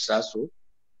president of SASO.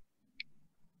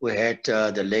 We had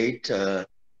the late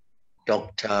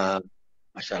Dr.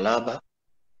 Mashalaba.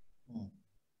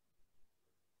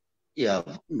 Yeah,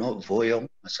 no, Voyong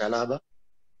Mashalaba.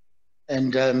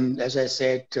 And as I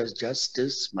said,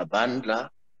 Justice Mabandla,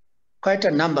 quite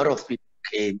a number of people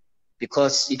came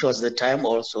because it was the time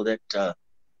also that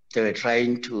they were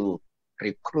trying to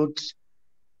recruit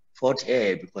Fort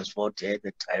Hare, because Fort Hare at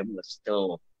the time was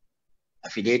still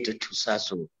affiliated to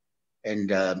SASO. And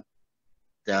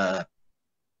the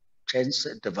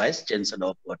vice chancellor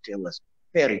of Fort Hare was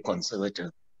very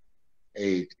conservative,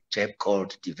 a chap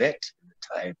called Devet at the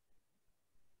time.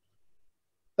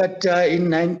 But I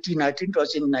think it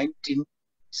was in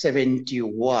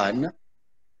 1971,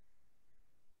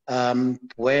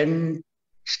 when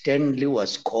Stanley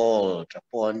was called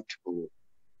upon to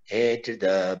head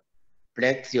the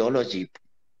Black Theology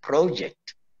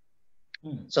Project.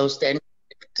 So Stanley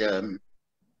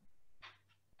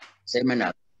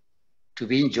seminar to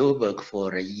be in Joburg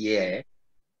for a year.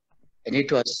 And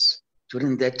it was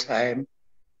during that time,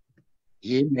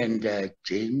 him and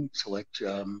James, what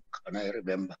can I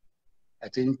remember? I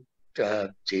think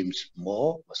James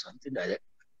Moore or something like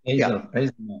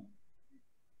that.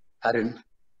 Pardon?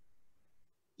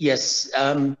 Yes,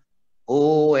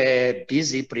 who were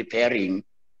busy preparing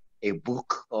a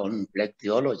book on Black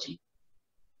theology.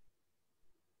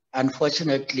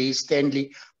 Unfortunately,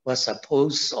 Stanley was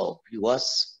supposed, or he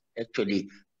was actually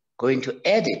going to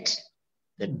edit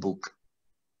that book.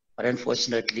 But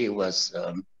unfortunately, it was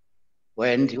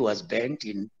when he was banned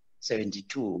in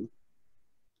 72,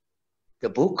 the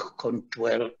book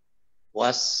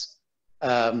was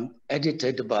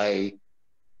edited by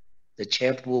the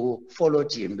chap who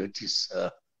followed him, that is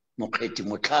Mokleti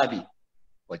Mutabi,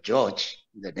 or George,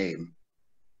 the name.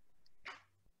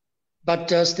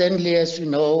 But Stanley, as you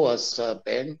know, was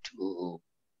banned to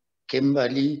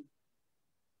Kimberley,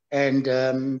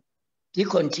 and he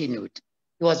continued.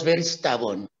 He was very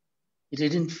stubborn. He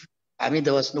didn't, I mean,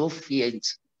 there was no fear in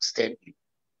Stanley,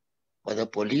 or the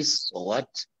police or what.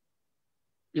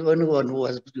 Even when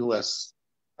he was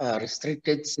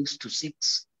restricted 6 to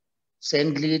 6,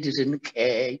 Stanley didn't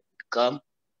care. He'd come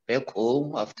back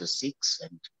home after 6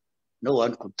 and no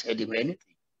one could tell him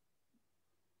anything.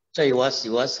 So he was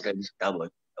really stubborn.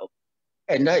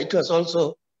 And it was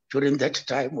also during that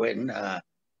time when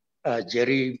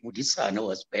Jerry Mudisana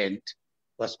was banned,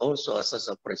 was also as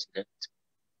a president.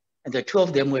 And the two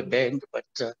of them were banned, but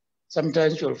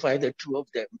sometimes you'll find the two of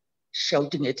them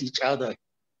shouting at each other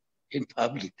in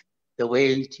public, the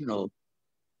way,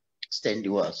 Stanley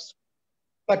was.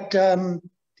 But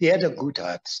he had a good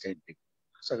heart, Stanley. He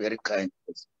was a very kind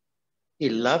person. He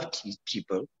loved his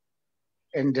people,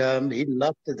 and he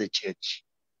loved the church.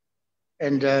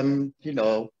 And,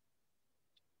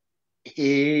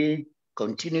 he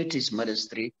continued his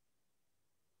ministry.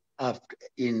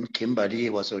 In Kimberley, he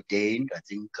was ordained. I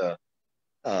think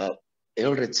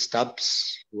Elred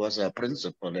Stubbs was a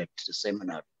principal at the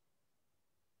seminary.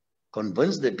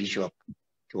 Convinced the bishop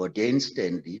to ordain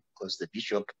Stanley, because the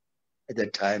bishop at the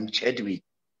time, Chadwick,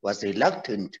 was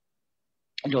reluctant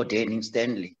and ordaining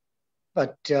Stanley.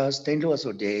 But Stanley was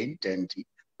ordained and he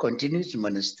continues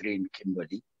ministry in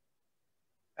Kimberley.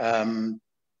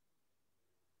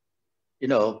 You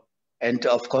know, and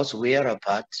of course we are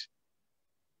apart.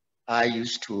 I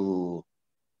used to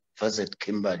visit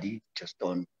Kimberley just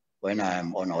when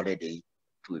I'm on holiday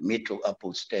to meet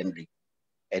Apostle Stanley,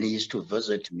 and he used to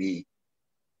visit me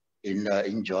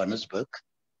in Johannesburg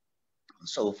and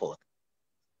so forth.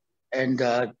 And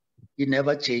he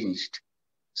never changed.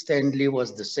 Stanley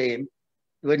was the same.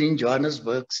 Even in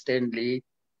Johannesburg, Stanley,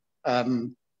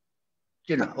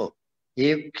 you know,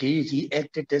 he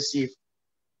acted as if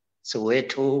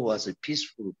Soweto was a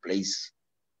peaceful place.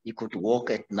 He could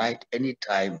walk at night,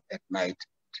 anytime at night.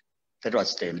 That was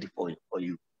Stanley for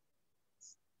you.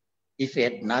 If he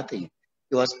had nothing,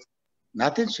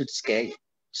 nothing should scare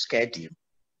him.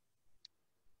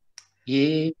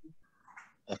 He,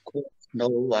 of course,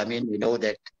 we know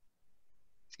that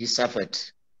he suffered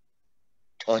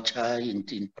torture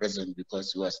in prison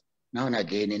because he was now and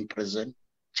again in prison,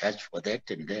 charged for that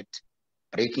and that,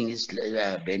 breaking his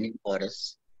banning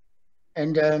orders.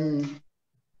 And,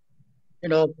 you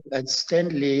know,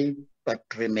 Stanley, but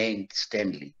remained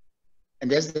Stanley. And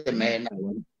that's the man I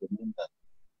want to remember.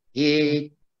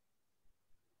 He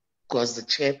was the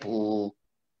chap who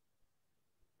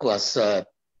was,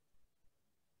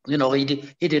 you know, he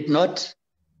did not,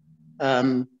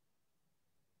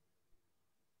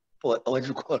 what do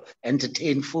you call,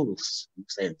 entertain fools, in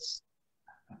a sense.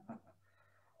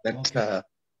 But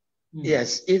Okay.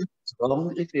 yes, if it's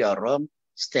wrong, if you are wrong,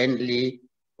 Stanley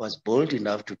was bold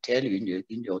enough to tell you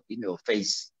in your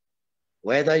face,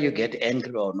 whether you get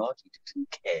angry or not, he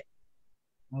didn't care.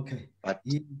 Okay. But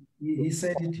he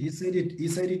said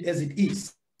it as it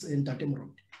is in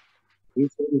Tatemrod. He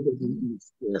said it as it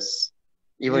is, yes.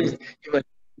 Even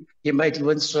he might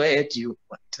even swear at you.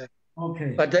 But,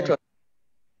 okay. But that was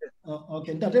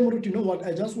okay. Tatemrod, you know what?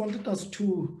 I just wanted us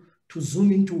to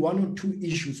zoom into one or two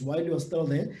issues while you are still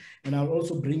there, and I'll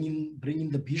also bring in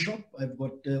the bishop. I've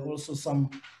got also some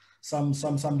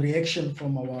reaction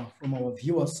from our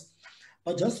viewers.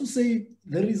 But just to say,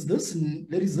 there is this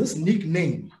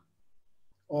nickname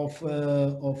of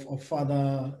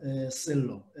Father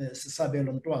Sabelo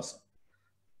Ntwasa,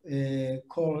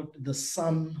 called the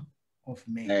Son of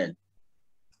Man.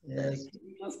 Yes. Can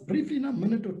you just briefly, in a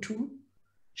minute or two,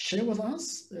 share with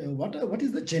us what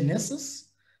is the genesis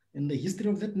in the history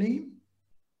of that name?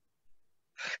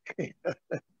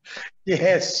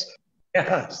 Yes.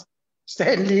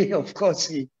 Stanley, of course,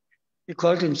 he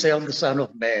called himself the Son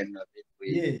of Man.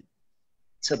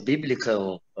 It's a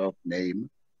biblical name,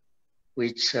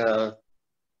 which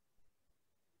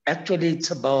actually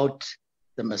it's about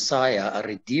the Messiah, a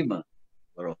Redeemer.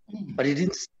 But he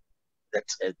didn't say that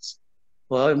sense.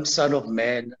 For him, Son of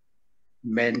Man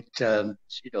meant,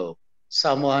 you know,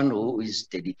 someone who is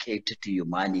dedicated to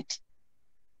humanity.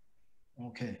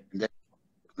 Okay. And that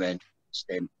meant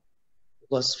Stanley.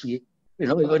 Because you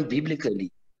know, even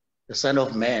biblically, the Son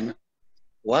of Man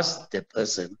was the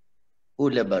person who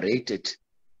liberated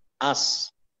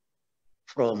us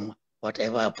from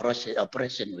whatever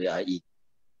oppression we are in.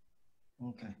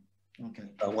 Okay.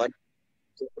 What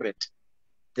separate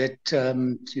that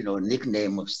you know,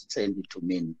 nickname of Stanley to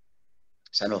mean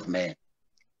Son of Man,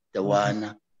 the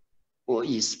one who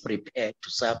is prepared to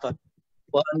suffer,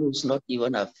 one who's not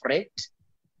even afraid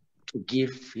to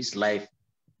give his life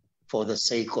for the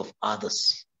sake of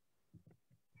others.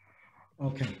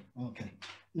 Okay.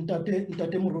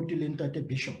 Ntate Morutile, Ntate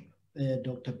Bishop,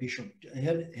 Dr. Bishop,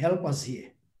 help us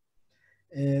here.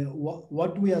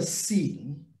 What we are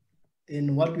seeing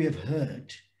and what we have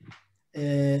heard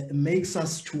makes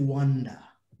us to wonder,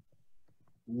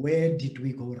 where did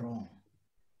we go wrong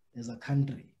as a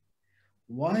country?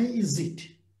 Why is it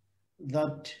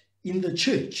that in the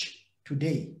church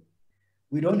today,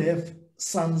 we don't have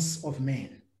sons of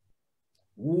men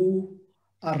who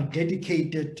are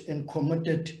dedicated and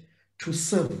committed to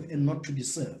serve and not to be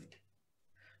served?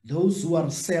 Those who are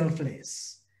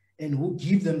selfless and who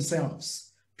give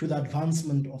themselves to the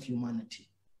advancement of humanity.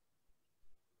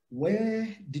 Where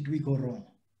did we go wrong?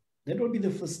 That will be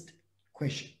the first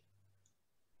question.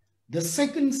 The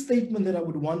second statement that I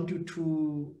would want you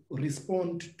to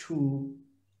respond to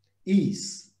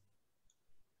is,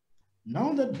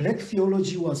 now that Black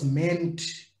theology was meant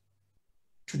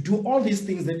to do all these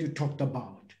things that you talked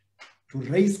about, to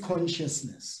raise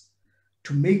consciousness,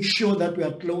 to make sure that we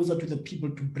are closer to the people,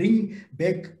 to bring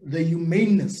back the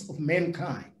humaneness of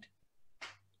mankind,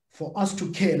 for us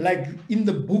to care, like in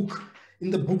the book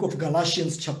of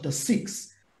Galatians chapter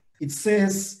 6, it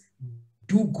says,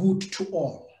 do good to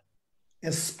all,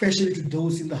 especially to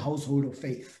those in the household of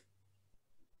faith.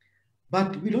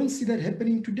 But we don't see that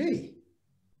happening today.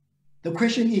 The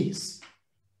question is,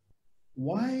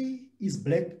 why is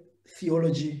Black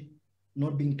theology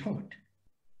not being taught?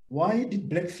 Why did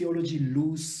Black theology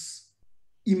lose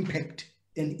impact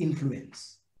and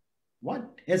influence?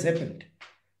 What has happened?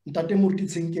 Ntate Murti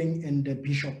Tshenkeng and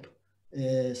Bishop,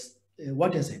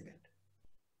 what has happened?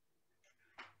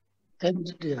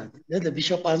 And let the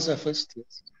bishop answer first.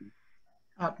 Yes.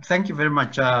 Thank you very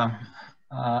much,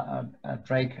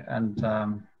 Drake, and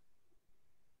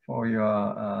for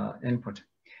your input.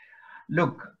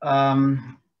 Look, Black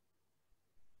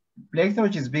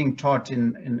theology is being taught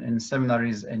in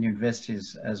seminaries and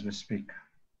universities as we speak.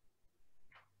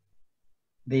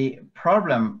 The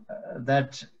problem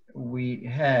that we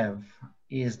have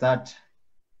is that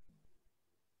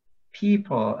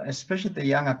people, especially the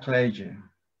younger clergy,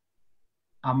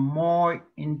 are more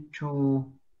into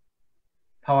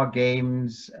power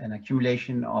games and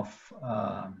accumulation of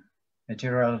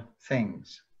material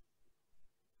things.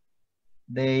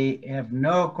 They have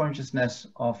no consciousness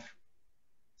of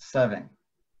serving.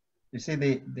 You see,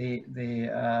 the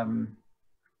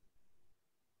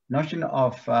notion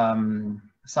of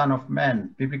Son of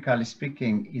Man, biblically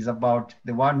speaking, is about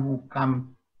the one who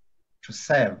come to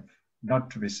serve,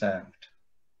 not to be served.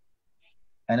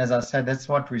 And as I said, that's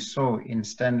what we saw in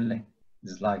Stanley's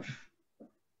life.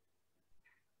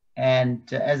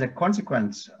 And as a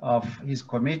consequence of his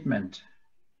commitment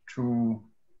to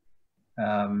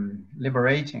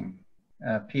liberating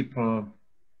people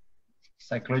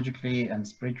psychologically and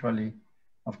spiritually,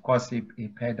 of course, he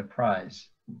paid the price.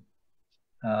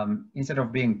 Instead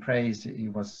of being praised, he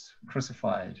was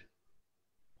crucified.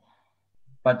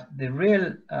 But the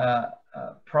real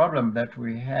problem that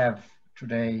we have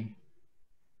today,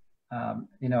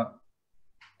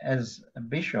 as a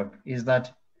bishop, is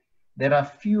that there are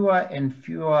fewer and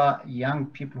fewer young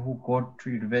people who go to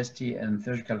university and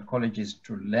theological colleges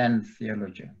to learn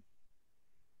theology.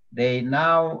 They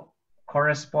now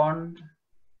correspond,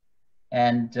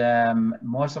 and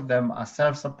most of them are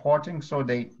self-supporting, so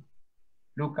they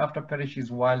look after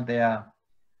parishes while they are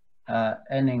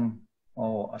earning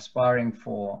or aspiring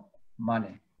for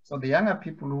money. So the younger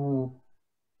people who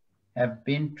have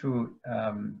been to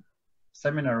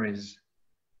seminaries,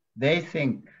 they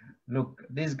think, look,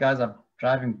 these guys are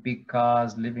driving big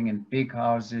cars, living in big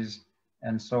houses,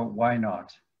 and so why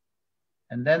not?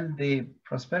 And then the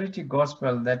prosperity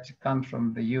gospel that comes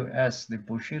from the US, the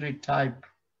Bushiri type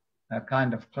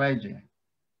kind of clergy,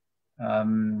 are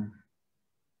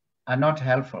not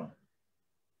helpful,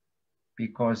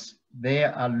 because they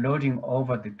are loading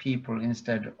over the people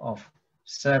instead of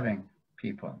serving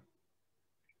people.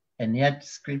 And yet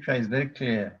scripture is very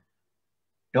clear: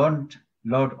 don't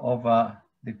load over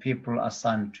the people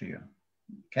assigned to you.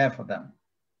 Care for them.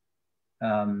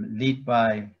 Lead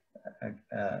by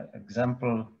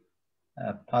example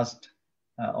passed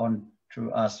on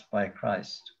to us by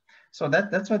Christ. So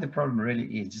that's what the problem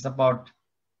really is. It's about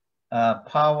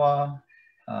power,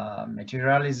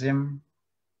 materialism,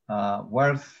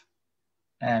 wealth,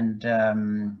 and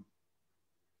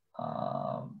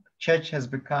church has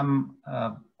become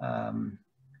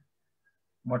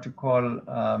what you call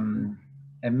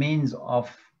a means of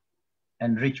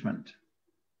enrichment,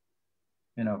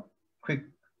 quick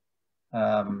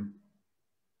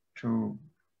to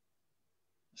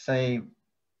say,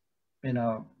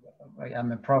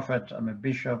 I'm a prophet, I'm a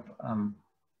bishop,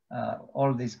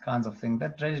 all these kinds of things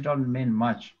that really don't mean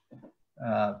much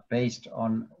based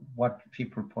on what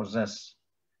people possess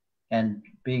and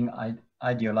being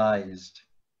idealized.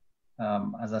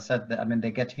 As I said,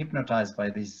 they get hypnotized by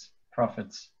these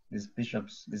prophets, these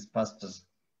bishops, these pastors.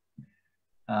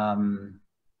 And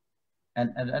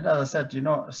as I said,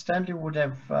 Stanley would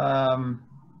have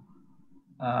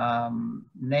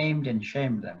named and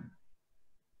shamed them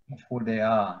of who they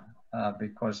are,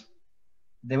 because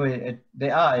they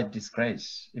are a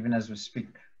disgrace, even as we speak,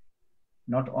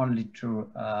 not only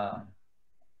to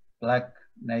Black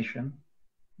nation,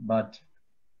 but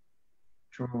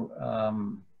to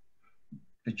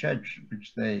the church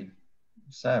which they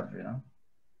serve,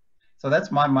 So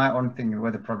that's my own thing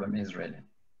where the problem is really.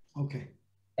 Okay.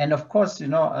 And of course,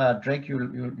 Drake,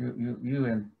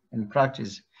 you in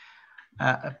practice,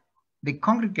 the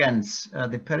congregants,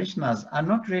 the parishioners are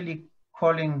not really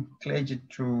calling clergy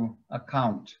to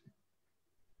account.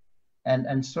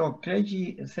 And so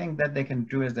clergy think that they can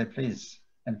do as they please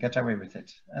and get away with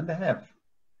it. And they have,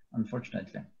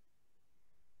 unfortunately.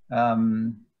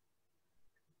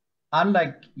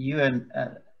 Unlike you and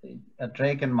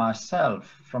Drake and myself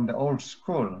from the old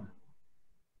school,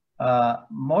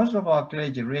 most of our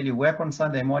clergy really work on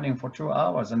Sunday morning for 2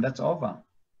 hours and that's over.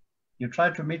 You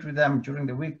try to meet with them during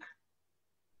the week.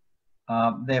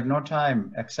 They have no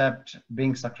time except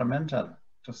being sacramental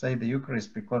to say the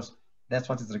Eucharist, because that's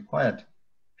what is required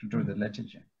to do the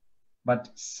liturgy. But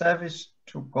service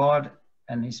to God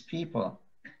and his people,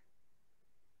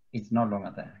 it's no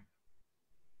longer there.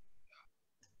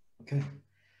 Okay.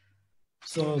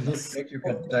 So this... You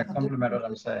could compliment what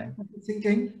I'm saying.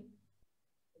 Thinking?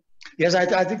 Yes,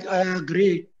 I think I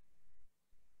agree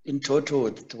in total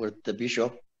with the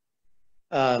bishop.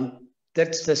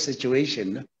 That's the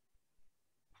situation.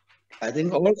 I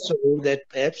think also that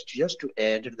perhaps just to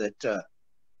add that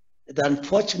the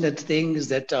unfortunate thing is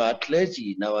that our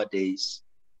clergy nowadays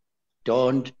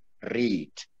don't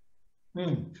read.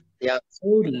 They are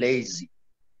so lazy.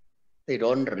 They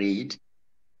don't read.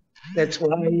 That's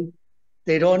why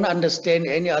they don't understand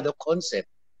any other concept.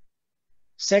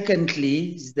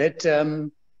 Secondly, is that,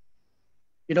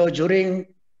 during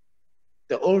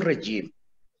the old regime,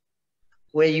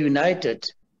 we're united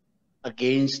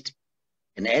against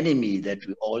an enemy that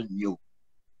we all knew.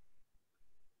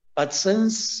 But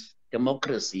since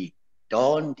democracy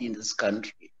dawned in this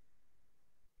country,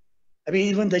 I mean,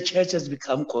 even the church has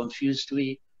become confused.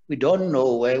 We don't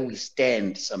know where we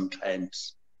stand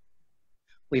sometimes.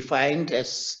 We find,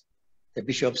 as the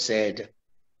bishop said,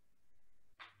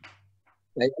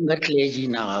 the younger clergy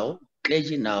now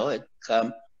have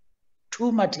become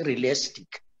too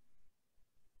materialistic.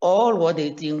 All what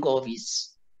they think of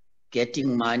is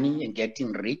getting money and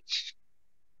getting rich,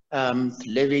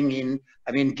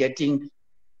 getting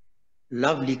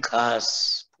lovely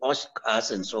cars, posh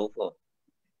cars, and so forth.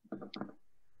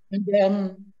 And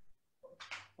then,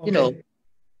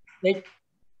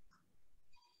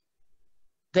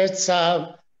 that's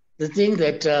the thing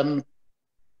that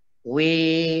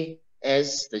we,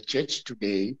 as the church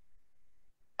today,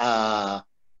 are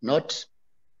not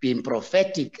being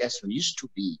prophetic as we used to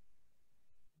be.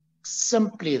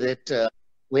 Simply that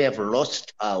we have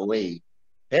lost our way.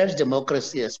 Perhaps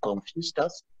democracy has confused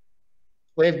us.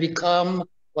 We have become,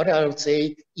 what I would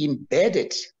say,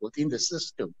 embedded within the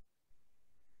system.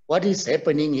 What is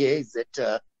happening here is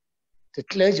that the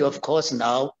clergy, of course,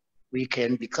 now we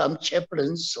can become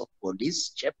chaplains of police,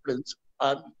 chaplains of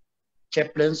army,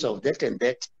 chaplains of that and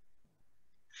that.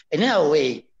 And in a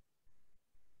way,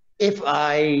 if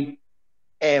I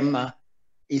am a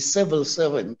civil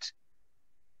servant,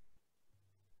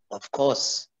 of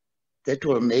course, that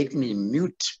will make me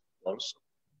mute also.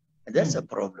 And that's a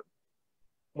problem.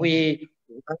 We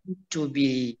want to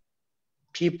be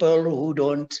people who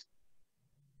don't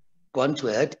want to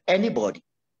hurt anybody,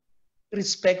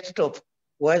 irrespective of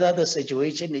whether the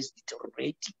situation is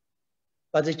deteriorating.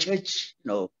 But the church,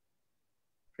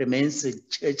 remains a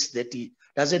church that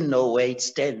doesn't know where it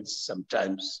stands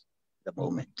sometimes at the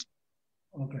moment.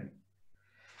 Okay.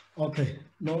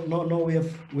 No,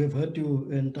 we've heard you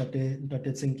in Tate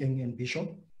Tshenkeng and Bishop.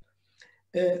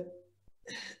 Let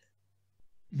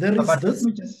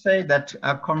me just say that,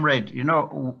 comrade,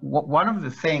 one of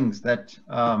the things that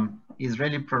is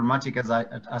really problematic, as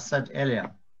I said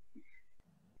earlier,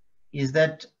 is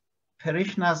that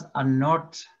parishioners are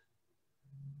not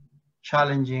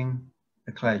challenging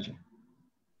the clergy.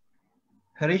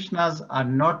 Parishioners are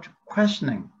not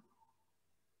questioning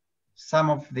some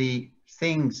of the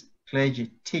things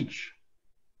clergy teach.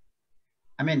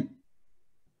 I mean,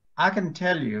 I can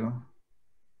tell you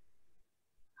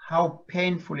how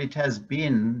painful it has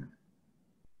been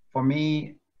for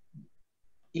me,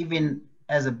 even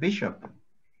as a bishop,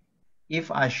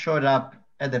 if I showed up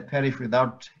at the parish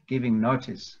without giving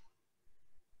notice,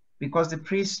 because the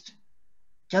priest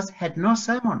just had no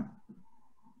sermon.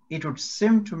 It would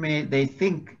seem to me they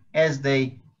think as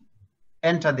they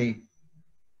enter the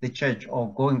church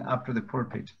or going up to the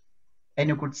pulpit, and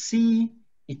you could see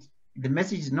it, the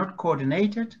message is not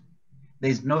coordinated,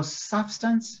 there's no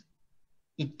substance,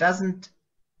 it doesn't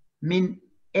mean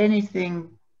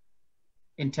anything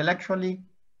intellectually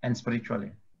and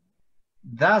spiritually.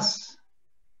 Thus,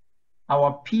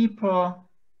 our people,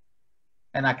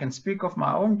 and I can speak of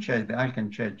my own church, the Anglican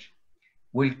Church,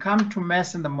 will come to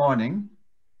Mass in the morning,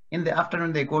 in the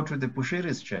afternoon they go to the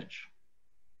Bushiris church.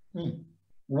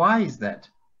 Why is that?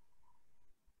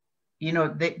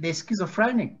 They're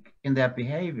schizophrenic in their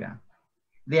behavior.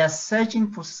 They are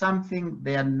searching for something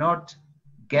they are not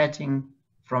getting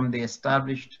from the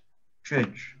established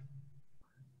church.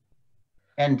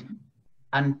 And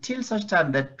until such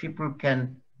time that people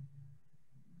can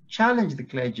challenge the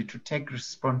clergy to take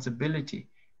responsibility,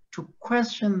 to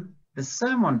question the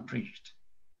sermon preached,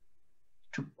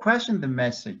 to question the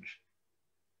message.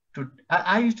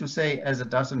 I used to say as a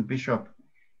Dawson bishop,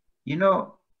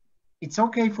 it's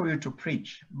okay for you to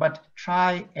preach, but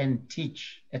try and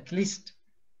teach, at least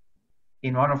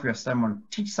in one of your sermons,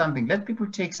 teach something. Let people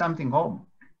take something home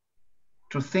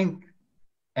to think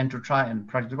and to try and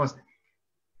practice. Because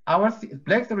our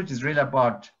Black theology is really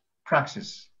about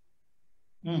praxis,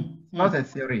 not a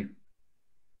theory.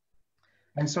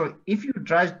 And so if you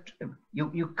try,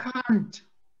 you can't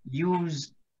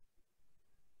use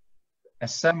a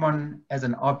sermon as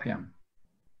an opium.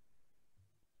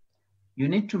 You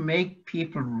need to make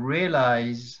people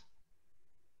realize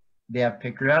their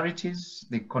peculiarities,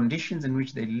 the conditions in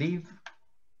which they live,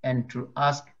 and to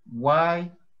ask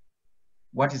why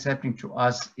what is happening to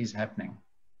us is happening.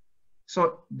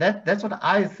 So that's what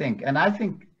I think. And I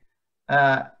think,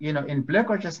 in Black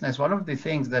consciousness, one of the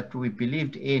things that we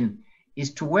believed in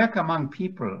is to work among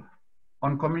people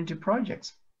on community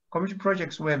projects. Community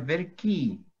projects were very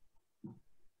key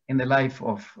in the life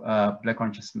of Black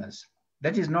consciousness.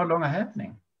 That is no longer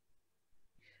happening.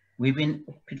 We've been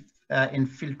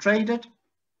infiltrated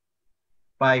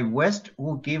by West,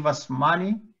 who give us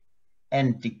money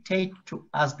and dictate to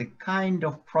us the kind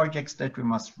of projects that we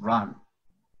must run,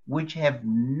 which have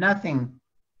nothing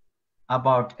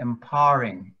about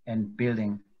empowering and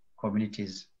building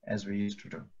communities as we used to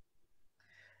do.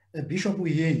 Bishop,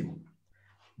 we hear you.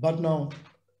 But now,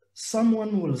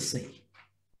 someone will say,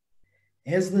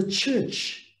 has the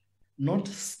church not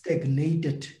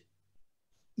stagnated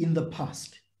in the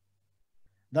past?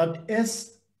 That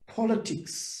as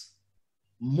politics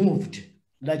moved,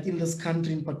 like in this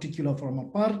country in particular, from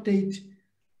apartheid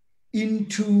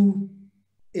into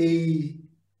a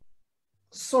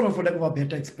sort of, for lack of a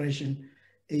better expression,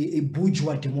 a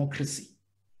bourgeois democracy,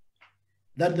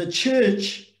 that the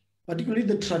church, particularly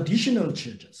the traditional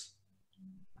churches,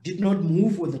 did not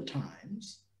move with the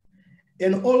times.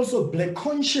 And also Black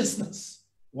consciousness,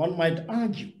 one might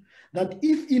argue, that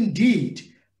if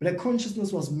indeed Black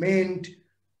consciousness was meant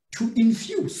to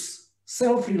infuse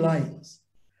self-reliance,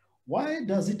 why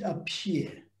does it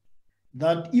appear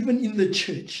that even in the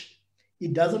church,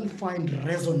 it doesn't find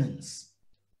resonance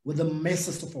with the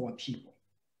masses of our people?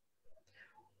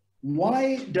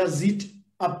 Why does it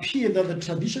appear that the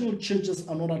traditional churches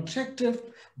are not attractive,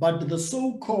 but the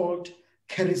so-called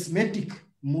charismatic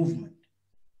movement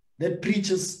that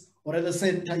preaches, or at the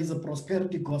same time is a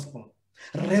prosperity gospel,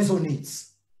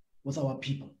 resonates with our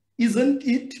people? Isn't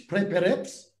it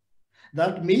perhaps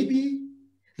that maybe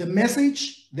the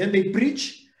message that they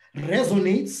preach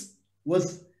resonates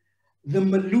with the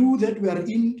milieu that we are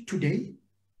in today?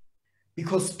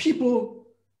 Because people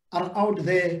are out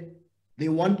there, they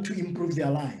want to improve their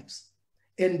lives,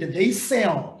 and they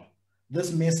sell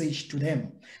this message to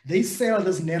them. They sell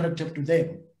this narrative to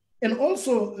them. And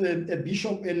also,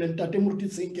 Bishop and Dr.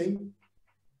 Tshenkeng,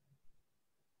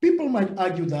 people might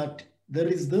argue that there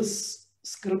is this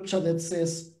scripture that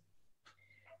says,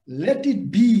 let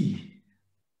it be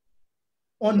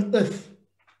on earth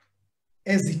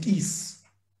as it is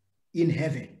in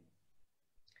heaven.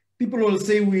 People will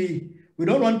say we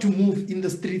don't want to move in the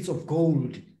streets of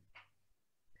gold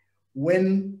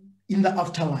when in the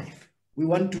afterlife. We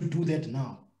want to do that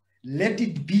now. Let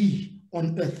it be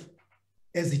on earth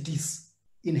as it is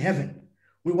in heaven.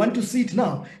 We want to see it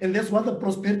now. And that's what the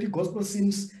prosperity gospel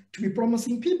seems to be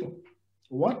promising people.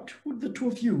 What would the two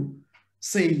of you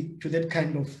say to that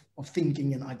kind of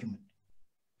thinking and argument?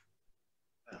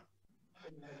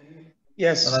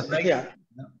 Yes, yeah.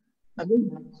 I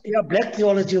mean, yeah, Black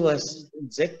theology was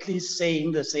exactly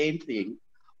saying the same thing,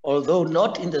 although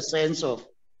not in the sense of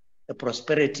the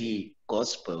prosperity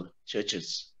gospel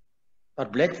churches.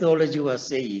 But Black theology was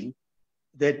saying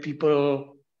that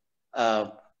people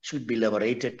should be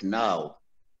liberated now,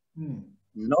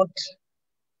 not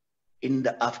in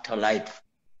the afterlife.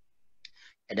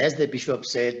 And as the bishop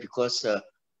said, because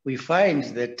we find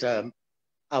that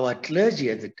our clergy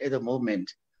at the moment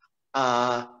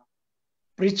are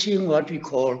preaching what we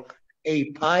call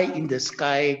a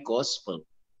pie-in-the-sky gospel.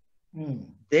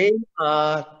 They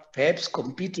are perhaps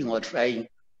competing or trying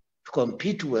to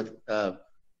compete with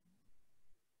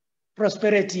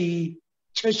prosperity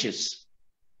churches.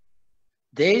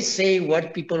 They say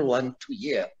what people want to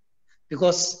hear,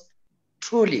 because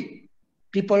truly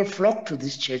people flock to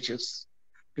these churches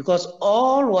because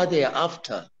all what they are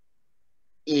after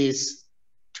is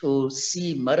to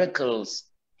see miracles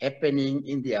happening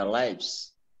in their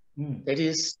lives. That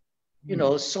is,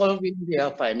 solving their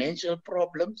financial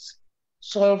problems,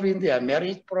 solving their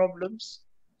marriage problems,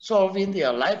 solving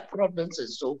their life problems, and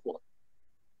so forth.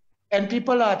 And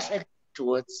people are attracted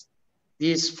towards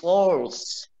these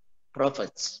false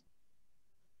prophets.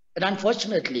 And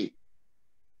unfortunately,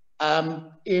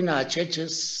 in our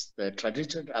churches, the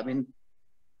tradition,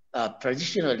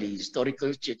 traditionally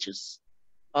historical churches,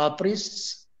 our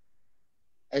priests,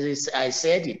 as I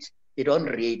said it, they don't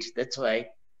read. That's why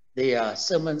their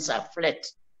sermons are flat.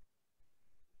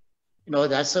 You know,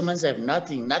 their sermons have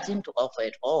nothing to offer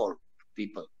at all to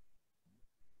people.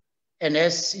 And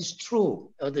as is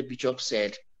true, as the bishop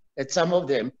said, that some of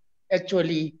them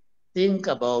actually think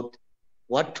about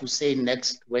what to say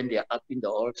next when they are up in the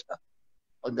altar,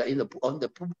 on the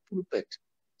pulpit.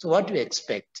 So what do you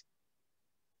expect?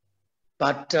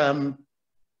 But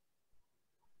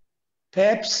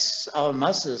perhaps our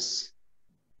masses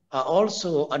are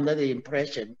also under the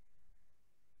impression,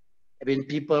 I mean,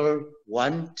 people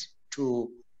want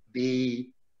to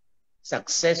be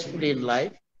successful in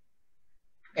life.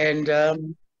 And,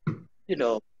 you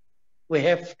know, we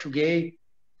have today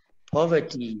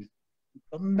poverty,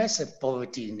 a massive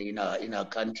poverty in our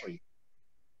country.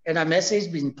 And a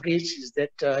message being preached is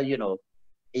that, you know,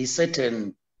 a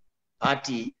certain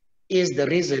party is the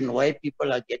reason why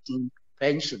people are getting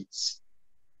pensions.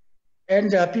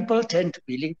 And people tend to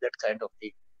believe that kind of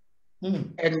thing.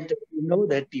 Mm. And you know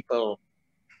that people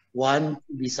want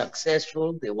to be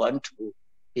successful, they want to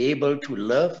be able to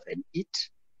love and eat.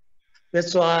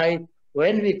 That's why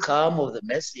when we come with the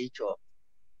message of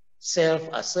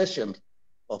self-assertion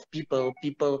of people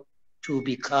to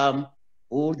become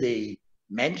who they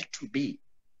meant to be,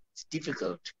 it's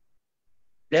difficult.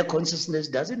 Black consciousness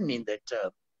doesn't mean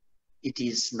that it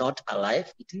is not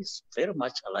alive. It is very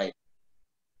much alive.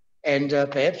 And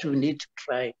perhaps we need to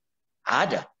try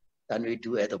harder than we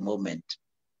do at the moment.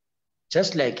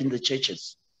 Just like in the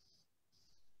churches,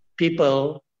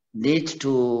 people need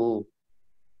to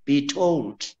be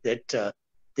told that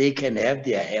they can have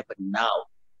their heaven now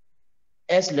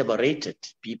as liberated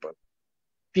people,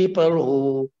 people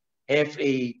who have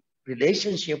a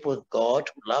relationship with God,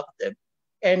 who love them.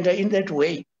 And in that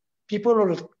way, people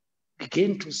will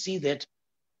begin to see that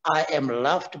I am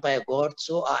loved by God,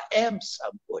 so I am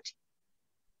somebody.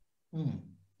 Mm.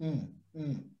 Mm.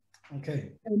 Mm.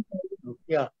 Okay. And,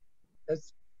 yeah,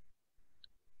 that's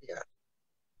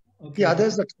Okay. yeah,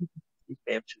 that's the thing we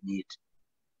have to need.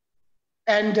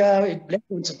 And Black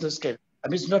consciousness can, I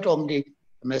mean, it's not only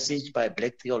a message by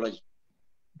Black theology,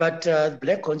 but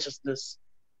Black consciousness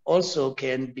also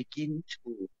can begin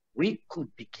to, we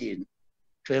could begin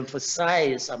to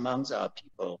emphasize amongst our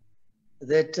people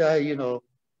that, you know,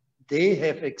 they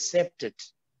have accepted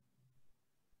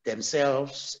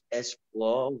themselves as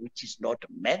poor, which is not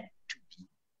meant to be.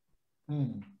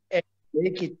 Mm. And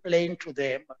make it plain to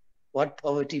them what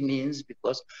poverty means,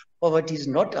 because poverty is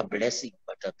not a blessing,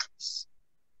 but a curse.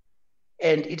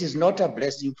 And it is not a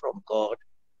blessing from God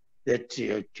that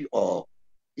or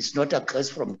it's not a curse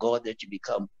from God that you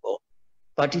become poor,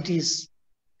 but it is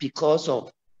because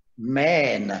of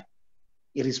man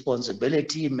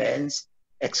irresponsibility, man's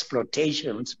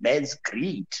exploitations, man's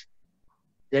greed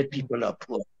that people are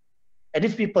poor. And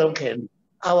if people can,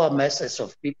 our masses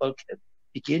of people can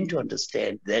begin to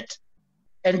understand that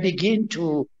and begin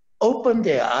to open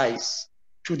their eyes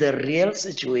to the real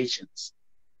situations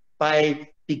by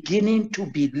beginning to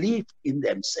believe in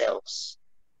themselves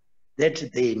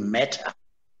that they matter,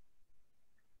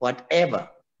 whatever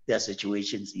their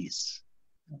situations is.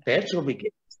 Perhaps we'll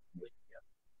begin.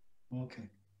 Okay.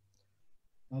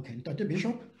 Okay. Dr.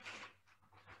 Bishop?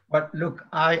 But look,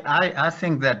 I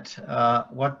think that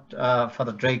what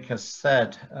Father Drake has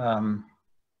said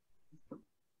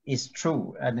is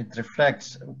true, and it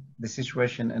reflects the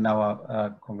situation in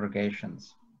our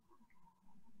congregations.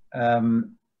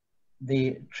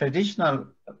 The traditional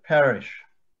parish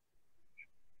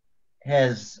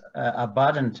has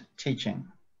abundant teaching,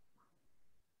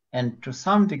 and to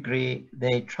some degree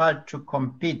they try to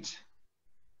compete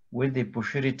with the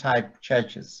Bushiri type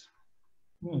churches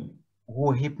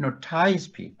who hypnotize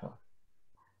people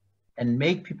and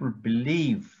make people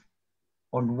believe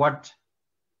on what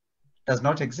does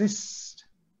not exist.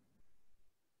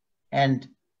 And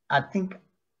I think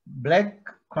Black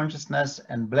consciousness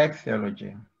and Black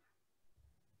theology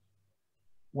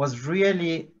was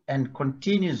really and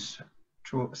continues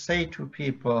to say to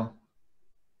people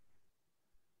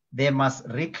they must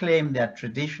reclaim their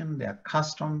tradition, their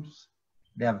customs,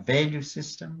 their value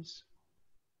systems,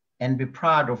 and be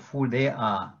proud of who they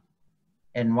are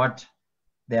and what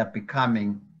they are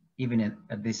becoming even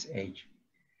at this age.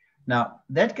 Now,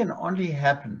 that can only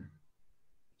happen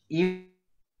if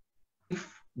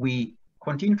we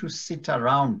continue to sit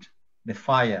around the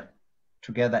fire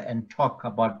together and talk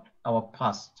about our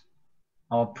past,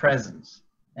 our present,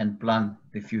 and plan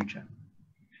the future.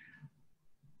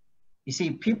 You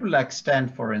see, people like Stan,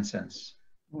 for instance,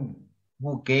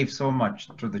 who gave so much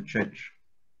to the church,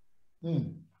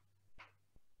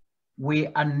 we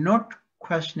are not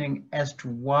questioning as to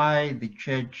why the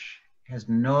church has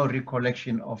no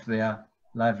recollection of their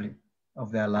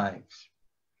lives.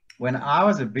 When I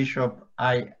was a bishop,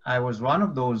 I was one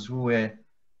of those who were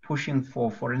pushing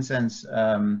for instance,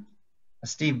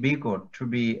 Steve Biko to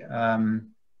be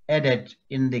added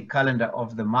in the calendar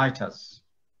of the martyrs.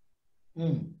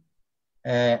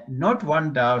 Not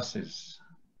one diocese,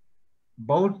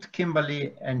 both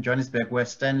Kimberley and Johannesburg, where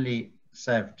Stanley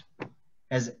served,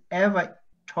 has ever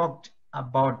talked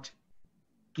about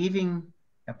giving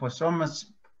a posthumous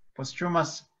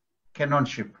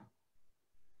canonship.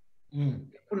 They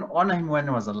couldn't honor him when he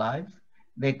was alive.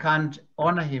 They can't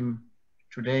honor him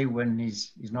today when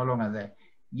he's no longer there.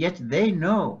 Yet they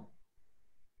know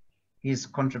his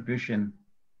contribution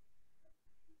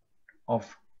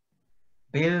of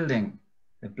building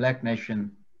the Black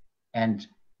nation and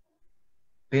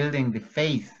building the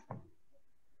faith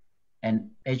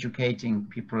and educating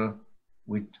people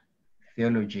with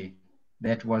theology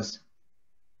that was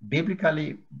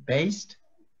biblically based,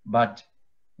 but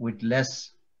with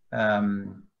less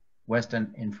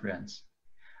Western influence.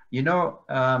 You know,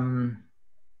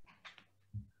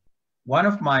 one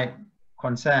of my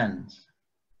concerns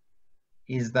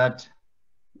is that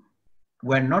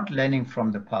we're not learning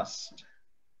from the past.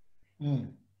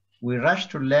 We rush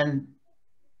to learn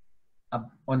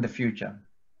on the future.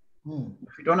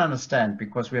 We don't understand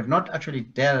because we have not actually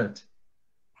dealt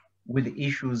with the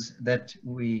issues that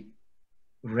we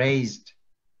raised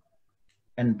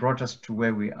and brought us to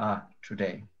where we are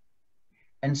today.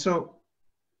 And so,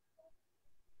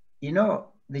 you know,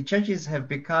 the churches have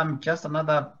become just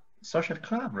another social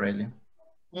club, really.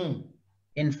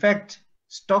 In fact,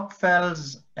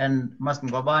 Stokvels and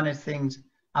Masingcwabane things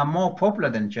are more popular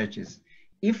than churches.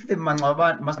 If the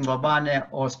Masingcwabane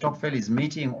or Stokvel is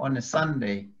meeting on a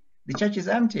Sunday, the church is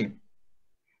empty.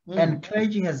 And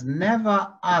clergy has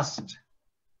never asked,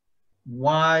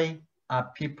 why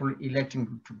are people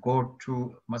electing to go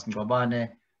to Masingcwabane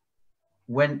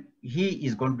when he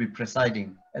is going to be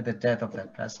presiding at the death of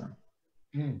that person?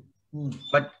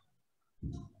 But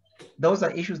those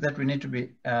are issues that we need to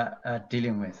be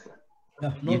dealing with.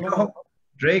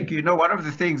 Drake, you know, one of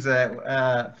the things,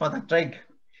 Father Drake,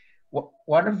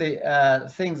 one of the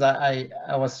things I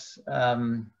was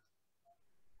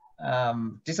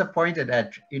disappointed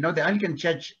at, you know, the Anglican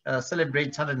Church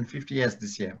celebrates 150 years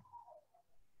this year.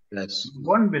 Yes. You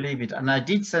won't believe it. And I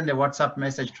did send a WhatsApp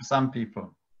message to some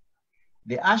people.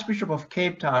 The Archbishop of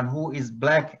Cape Town, who is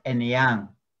Black and young,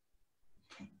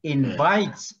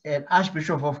 invites an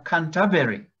Archbishop of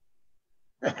Canterbury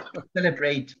to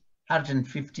celebrate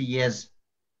 150 years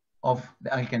of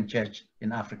the Anglican Church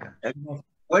in Africa.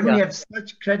 When we have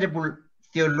such credible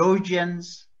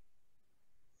theologians,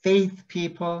 faith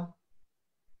people,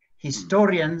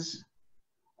 historians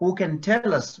who can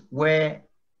tell us where,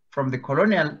 from the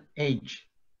colonial age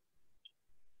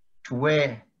to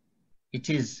where it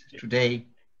is today,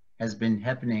 has been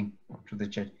happening to the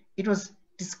church. It was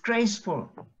disgraceful.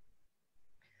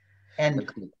 And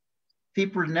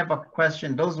people never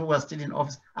question those who are still in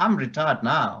office. I'm retired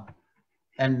now,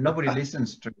 and nobody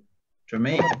listens to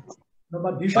me.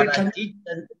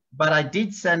 But I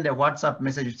did send a WhatsApp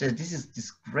message which says this is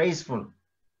disgraceful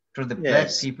to the Black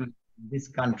people in this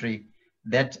country,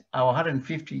 that our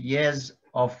 150 years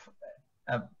of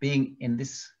being in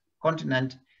this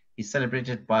continent is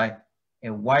celebrated by a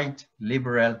white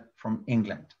liberal from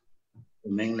England.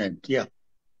 From England, yeah.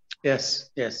 Yes.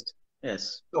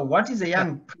 So what is a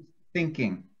young priest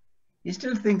thinking? He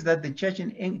still thinks that the church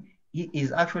in England, he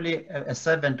is actually a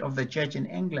servant of the church in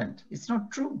England. It's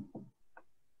not true.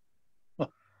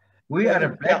 We are a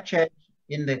Black church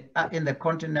in the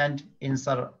continent in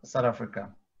South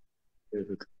Africa.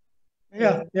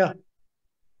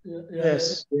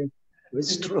 Yes,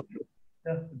 it's true.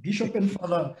 Bishop and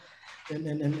Father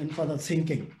and Father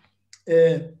Tshenkeng,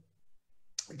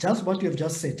 just what you have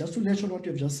just said, just to mention what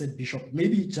you have just said, Bishop,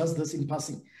 maybe just this in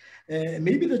passing.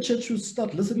 Maybe the church should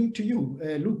start listening to you.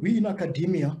 Look, we in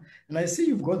academia, and I see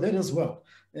you've got that as well.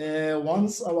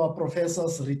 Once our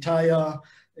professors retire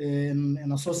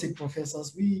and associate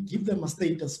professors, we give them a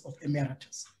status of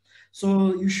emeritus.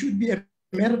 So you should be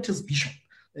emeritus bishop.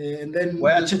 And then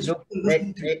well, look,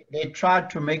 they tried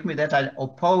to make me that. I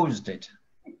opposed it.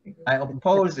 I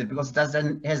opposed it because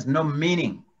it has no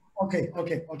meaning. Okay. No,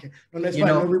 that's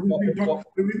fine.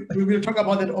 We will talk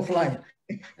about that offline.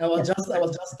 I was just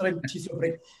trying to tease your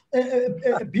brain.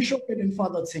 Bishop and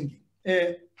Father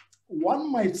Tshenkeng,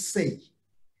 one might say,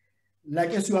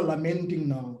 like as you are lamenting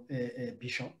now,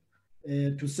 Bishop,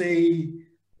 to say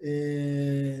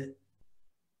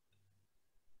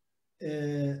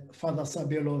Father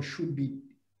Sabelo should be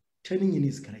turning in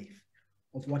his grave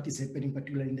of what is happening,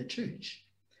 particularly in the church.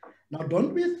 Now,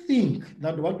 don't we think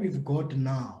that what we've got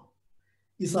now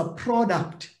is a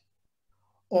product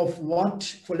of what,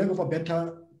 for lack of a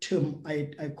better term,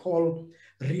 I call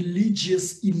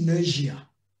religious inertia,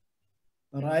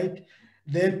 all right?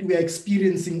 That we are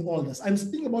experiencing all this. I'm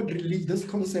speaking about this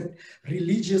concept,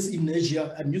 religious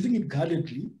inertia. I'm using it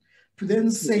guardedly to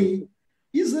then say,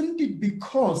 isn't it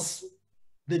because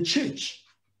the church,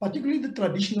 particularly the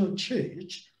traditional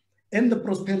church and the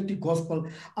prosperity gospel,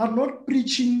 are not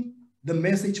preaching the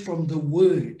message from the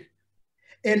word,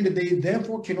 and they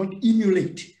therefore cannot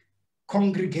emulate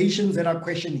congregations that are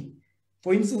questioning?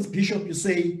 For instance, Bishop, you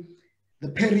say the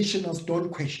parishioners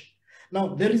don't question.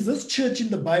 Now, there is this church in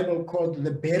the Bible called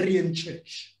the Berean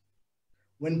church.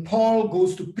 When Paul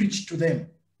goes to preach to them,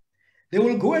 they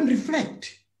will go and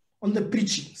reflect on the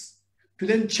preachings to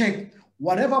then check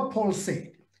whatever Paul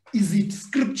said. Is it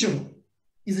scriptural?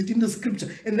 Is it in the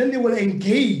scripture? And then they will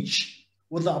engage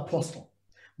with the apostle.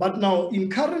 But now, in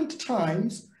current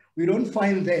times, we don't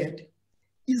find that.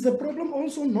 Is the problem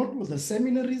also not with the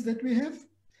seminaries that we have?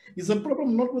 Is the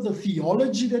problem not with the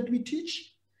theology that we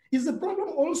teach? Is the problem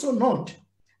also not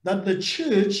that the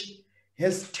church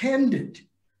has tended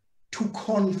to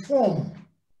conform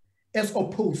as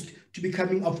opposed to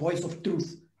becoming a voice of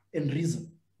truth and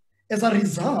reason? As a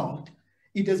result,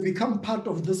 it has become part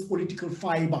of this political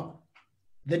fiber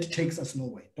that takes us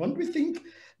nowhere. Don't we think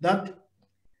that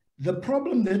the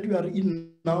problem that we are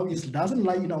in now doesn't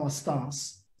lie in our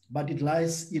stars, but it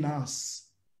lies in us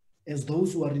as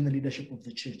those who are in the leadership of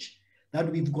the church,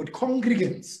 that we've got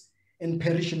congregants and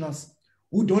parishioners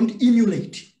who don't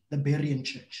emulate the Berean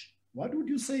church? What would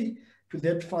you say to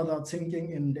that, Father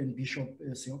Tshenkeng and Bishop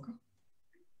Seoka?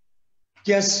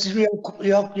 Yes,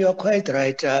 you're quite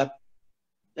right. I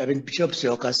mean, Bishop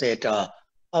Seoka said our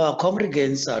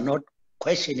congregants are not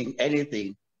questioning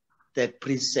anything that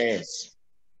priest says.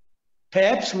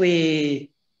 Perhaps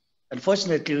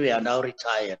unfortunately, we are now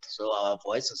retired, so our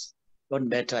voices don't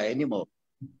matter anymore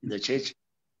in the church.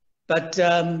 But,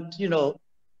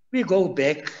 we go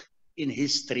back in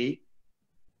history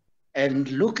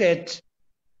and look at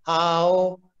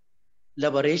how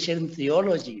liberation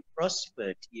theology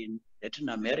prospered in Latin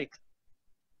America,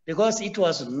 because it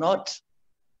was not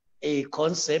a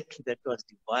concept that was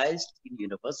devised in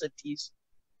universities,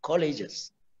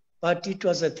 colleges, but it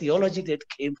was a theology that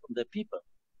came from the people.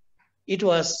 It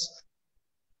was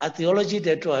a theology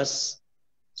that was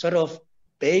sort of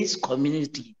based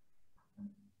community,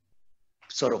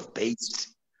 sort of based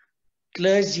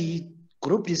clergy,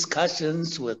 group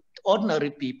discussions with ordinary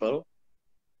people,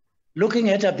 looking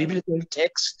at a biblical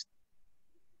text,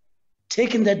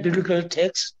 taking that biblical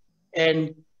text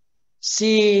and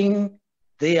seeing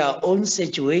their own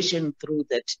situation through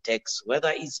that text,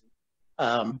 whether it's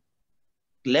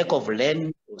lack of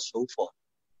land or so forth.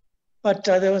 But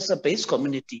there was a base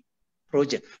community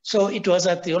project. So it was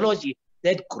a theology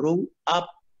that grew up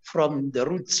from the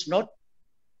roots, not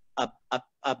up,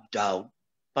 down,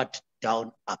 but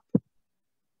down, up.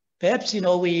 Perhaps,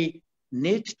 we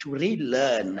need to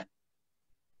relearn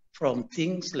from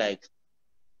things like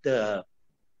the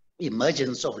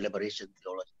emergence of liberation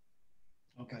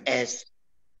theology as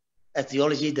a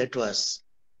theology that was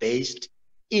based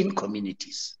in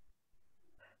communities,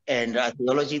 and a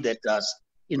theology that was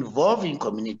involving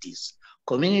communities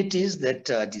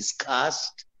that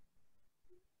discussed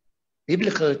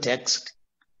biblical text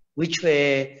which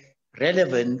were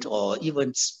relevant or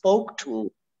even spoke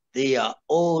to their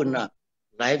own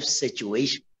life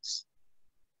situations.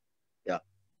 Yeah.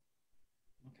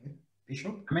 Okay.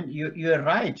 Bishop? I mean, you're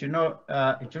right.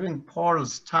 During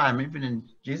Paul's time, even in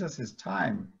Jesus's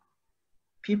time,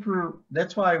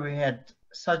 that's why we had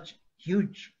such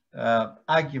huge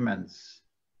arguments.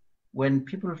 When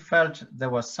people felt there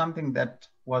was something that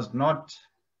was not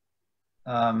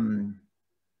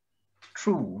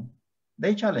true,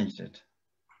 they challenged it.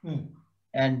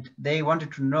 And they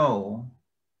wanted to know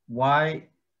why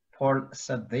Paul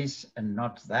said this and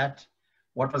not that.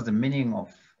 What was the meaning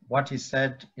of what he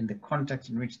said in the context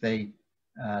in which they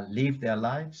lived their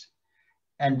lives?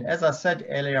 And as I said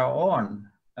earlier on,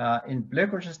 in Black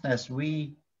Consciousness,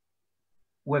 we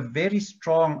were very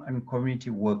strong on community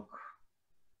work.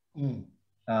 The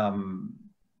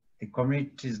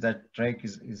communities that Drake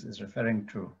is referring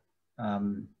to,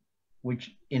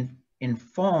 which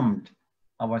informed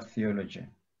our theology.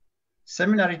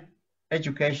 Seminary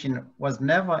education was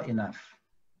never enough.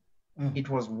 It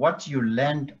was what you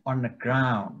learned on the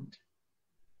ground.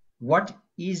 What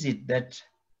is it that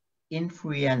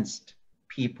influenced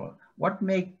people? What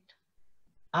made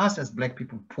us as Black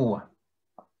people poor?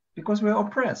 Because we're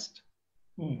oppressed.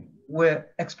 were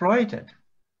exploited.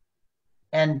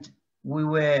 And we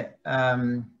were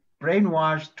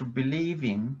brainwashed to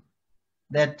believing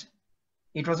that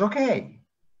it was okay.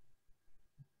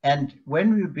 And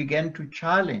when we began to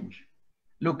challenge,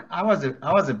 look, I was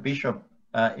a bishop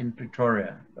in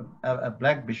Pretoria, a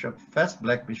black bishop, first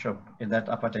black bishop in that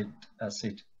apartheid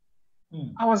seat.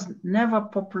 I was never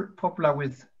popular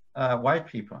with white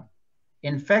people.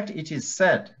 In fact, it is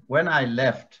said when I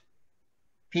left,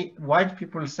 white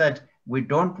people said, we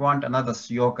don't want another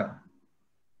Seoka.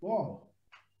 Wow.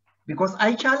 Because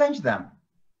I challenged them.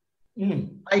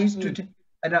 I used to,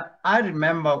 and I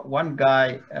remember one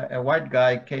guy, a white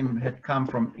guy had come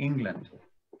from England,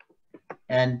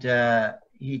 and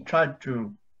he tried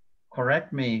to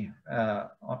correct me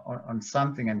on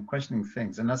something and questioning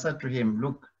things. And I said to him,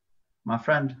 look, my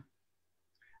friend,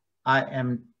 I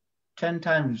am 10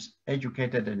 times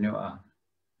educated than you are.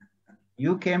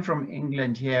 You came from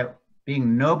England here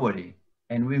being nobody,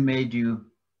 and we made you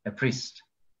a priest.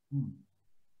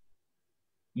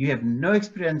 You have no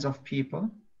experience of people.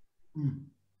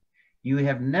 You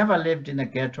have never lived in a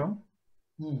ghetto.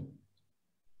 You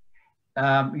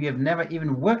have never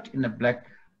even worked in a black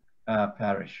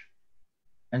parish.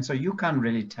 And so you can't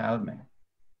really tell me.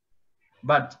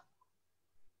 But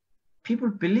people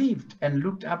believed and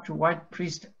looked up to white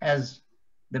priests as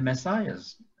the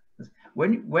messiahs.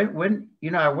 When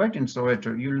you know, I worked in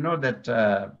Soweto, you'll know that,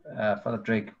 Father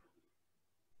Drake,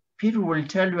 people will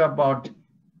tell you about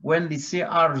when the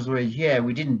CRs were here,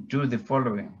 we didn't do the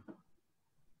following.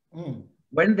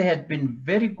 When they had been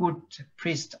very good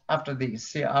priests after the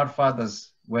CR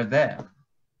fathers were there,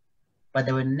 but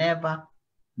they were never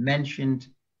mentioned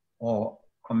or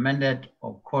commended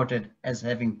or quoted as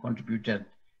having contributed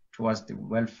towards the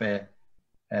welfare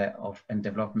and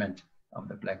development of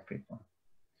the black people.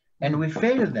 And we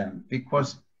failed them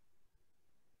because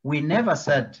we never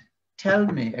said, tell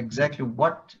me exactly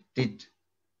what did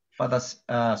Father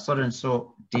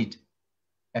so-and-so did,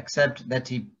 except that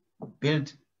he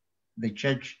built the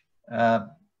church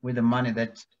with the money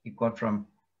that he got from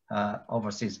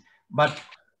overseas. But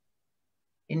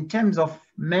in terms of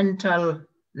mental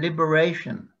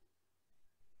liberation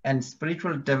and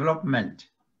spiritual development,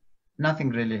 nothing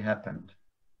really happened.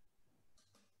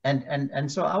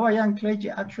 And so our young clergy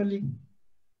actually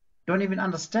don't even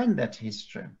understand that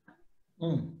history.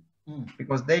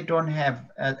 Because they don't have,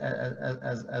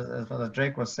 as Father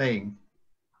Drake was saying,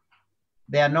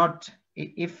 they are not,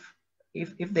 if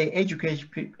they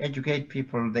educate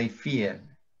people, they fear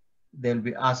they'll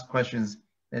be asked questions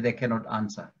that they cannot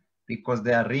answer because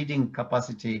their reading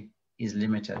capacity is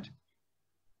limited.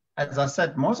 As I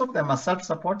said, most of them are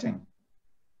self-supporting.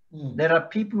 There are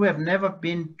people who have never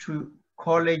been to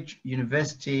college,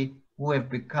 university, who have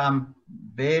become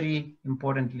very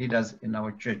important leaders in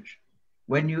our church.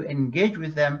 When you engage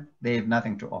with them, they have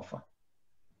nothing to offer.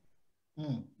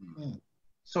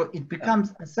 So it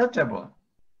becomes acceptable.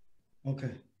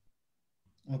 Okay.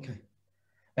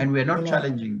 And we're not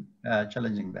challenging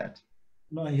that.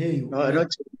 No, I hear you. No,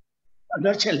 I'm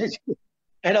not challenging.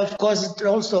 And of course, it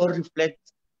also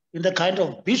reflects in the kind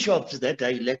of bishops that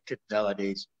are elected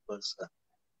nowadays. Because,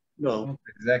 no,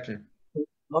 exactly.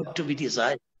 Not to be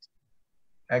desired.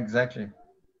 Exactly.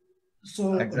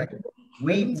 So exactly.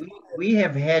 We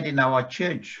have had in our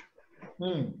church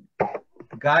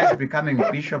guys becoming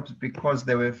bishops because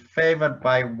they were favored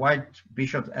by white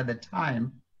bishops at the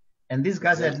time, and these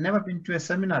guys had never been to a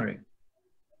seminary.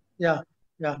 Yeah.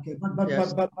 Okay,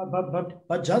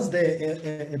 but just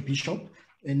a bishop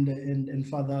and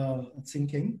Father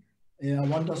Tshenkeng, I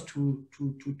want us to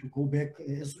go back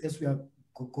as we are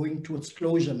going towards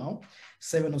closure now,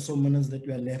 7 or so minutes that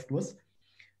we are left with,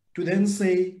 to then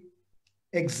say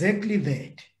exactly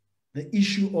that, the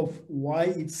issue of why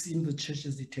it seems the church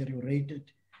has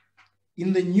deteriorated.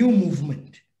 In the new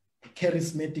movement,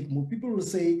 charismatic movement, people will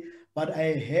say, but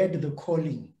I had the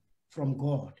calling from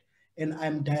God and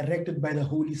I'm directed by the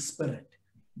Holy Spirit.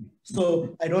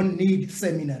 So I don't need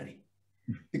seminary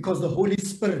because the Holy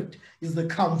Spirit is the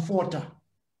comforter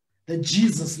that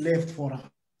Jesus left for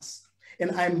us.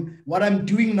 And what I'm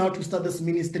doing now to start this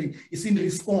ministry is in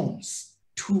response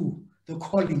to the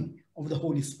calling of the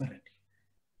Holy Spirit,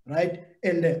 right?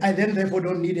 And I then therefore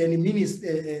don't need any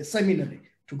seminary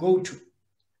to go to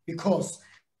because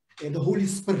the Holy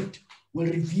Spirit will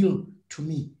reveal to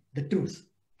me the truth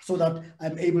so that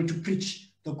I'm able to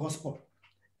preach the gospel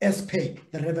as per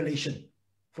the revelation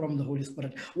from the Holy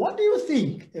Spirit. What do you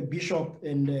think, Bishop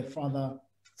and Father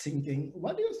Tshenkeng,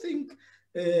 what do you think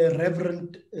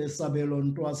Reverend Sabelo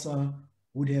Ntwasa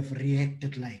would have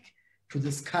reacted like to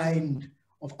this kind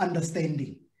of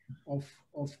understanding of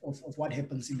what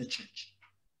happens in the church?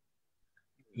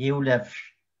 he would have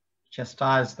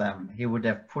chastised them. He would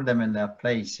have put them in their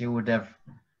place. He would have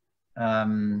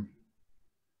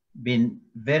been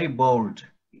very bold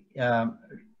to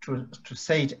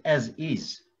say it as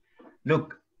is.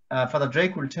 Look, Father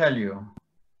Drake will tell you,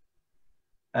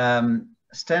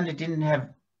 Stanley didn't have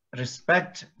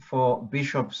respect for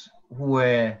bishops who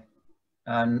were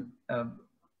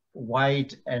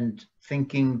white and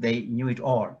thinking they knew it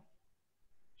all.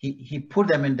 He put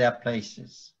them in their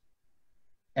places.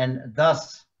 And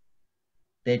thus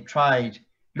they tried.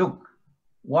 Look,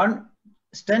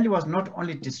 Stanley was not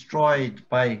only destroyed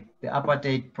by the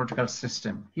apartheid political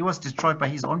system, he was destroyed by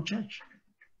his own church.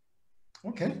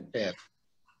 Okay. Yeah.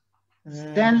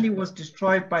 Stanley was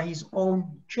destroyed by his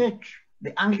own church,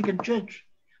 the Anglican Church.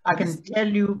 I can tell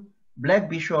you black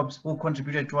bishops who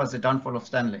contributed towards the downfall of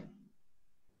Stanley.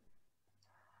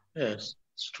 Yes,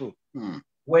 it's true.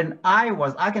 When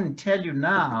I can tell you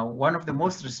now, one of the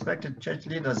most respected church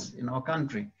leaders in our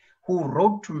country who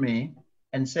wrote to me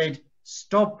and said,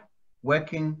 stop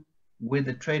working with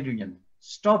the trade union,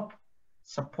 stop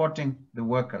supporting the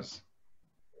workers.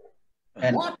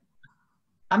 And what?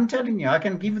 I'm telling you, I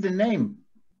can give you the name.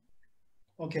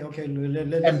 Okay.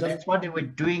 And that's what they were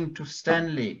doing to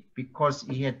Stanley because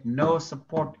he had no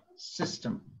support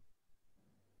system.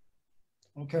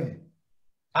 Okay.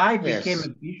 I became a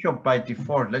bishop by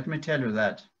default, let me tell you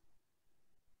that.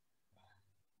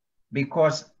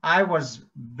 Because I was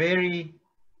very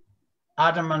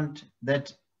adamant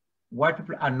that white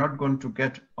people are not going to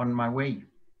get on my way.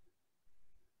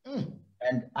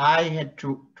 And I had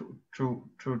to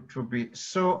be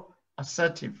so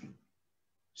assertive,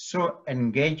 so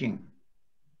engaging,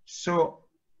 so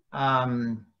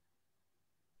I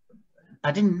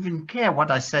didn't even care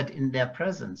what I said in their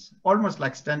presence, almost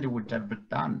like Stanley would have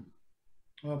done.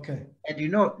 Okay. And you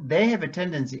know, they have a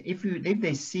tendency, if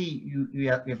they see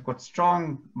you've got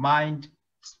strong mind,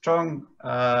 strong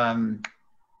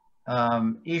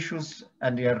issues,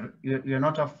 and you're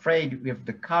not afraid, you have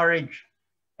the courage,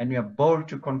 and you're bold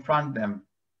to confront them,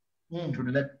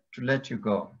 to let you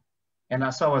go.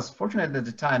 And so I was fortunate at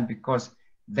the time because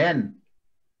then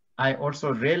I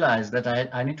also realized that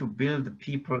I need to build the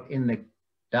people in the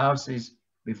diocese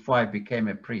before I became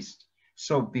a priest.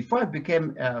 So before I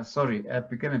became a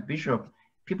bishop,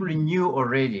 people knew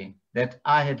already that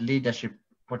I had leadership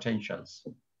potentials.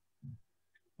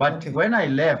 But when I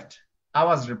left, I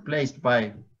was replaced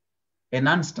by a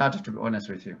non-starter, to be honest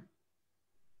with you.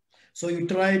 So you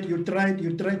tried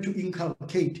to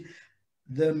inculcate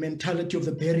the mentality of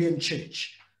the Berean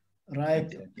church, right?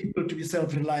 Exactly. People to be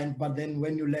self-reliant, but then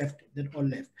when you left, they all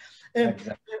left.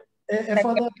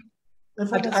 Father,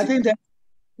 I think that,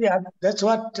 yeah, that's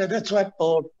what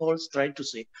Paul's trying to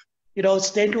say. You know,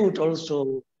 Stanley would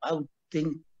also, I would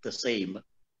think the same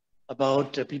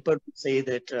about people who say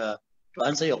that to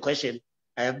answer your question,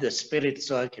 I have the spirit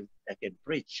so I can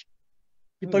preach.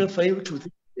 People fail to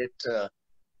think that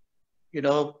you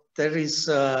know, there is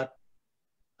a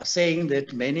saying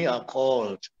that many are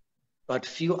called, but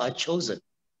few are chosen.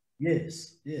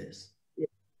 Yes.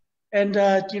 And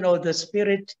you know, the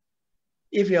spirit,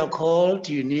 if you are called,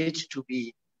 you need to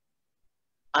be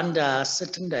under a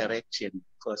certain direction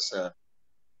because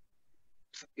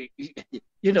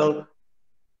you know,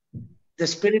 the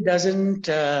spirit doesn't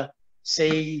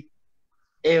say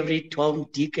every Tom,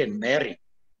 Dick, and Mary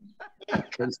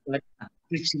can start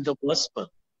preaching the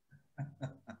gospel.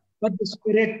 But the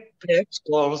spirit perhaps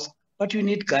calls, but you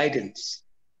need guidance.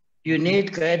 You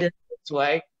need guidance. That's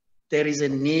why there is a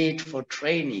need for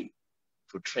training,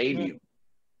 to train you.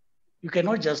 You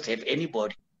cannot just have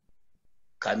anybody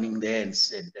coming there and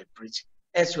preaching,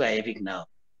 as we are having now.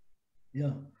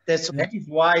 Yeah. That is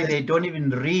why they don't even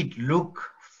read Luke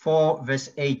 4, verse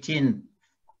 18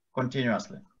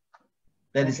 continuously.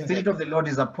 That the Spirit of the Lord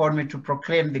is upon me to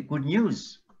proclaim the good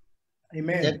news.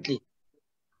 Amen. Exactly.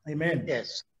 Amen.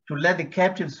 Yes. To let the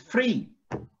captives free.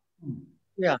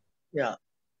 Yeah.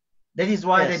 That is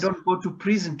why they don't go to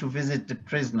prison to visit the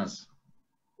prisoners.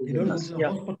 They don't go to the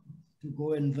hospital to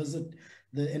go and visit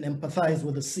and empathize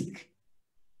with the sick.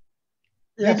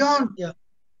 Yes. They don't. Yeah.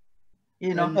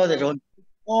 You know, no, they don't.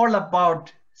 All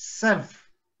about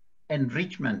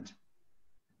self-enrichment.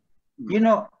 You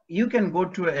know, you can go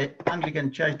to an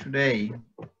Anglican church today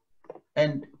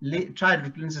and try to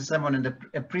cleanse someone, and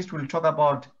a priest will talk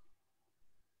about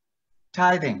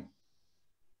tithing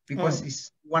because he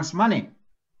wants money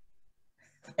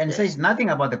and says nothing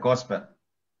about the gospel.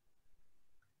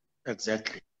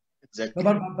 Exactly.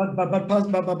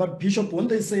 But Bishop, when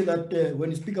they say that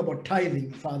when you speak about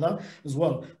tithing, Father, as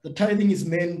well, the tithing is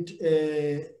meant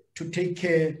to take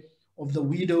care of the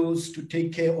widows, to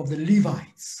take care of the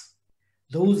Levites.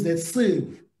 those that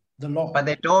serve the Lord. But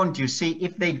they don't, you see.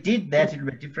 If they did that, it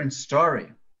would be a different story.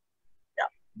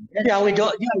 Yeah, we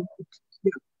don't. Yeah,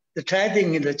 the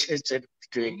tithing in the church,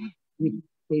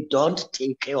 they don't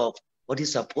take care of what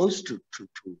is supposed to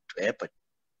happen.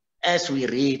 As we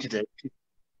read the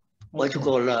what you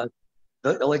call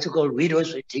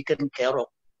widows were taken care of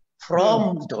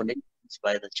from donations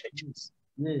by the churches.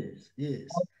 Yes, yes.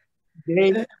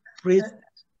 They priests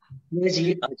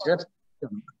are just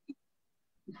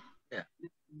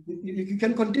You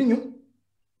can continue.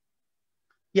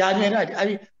 yeah. I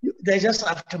mean, they're just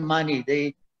after money.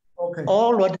 They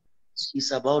all what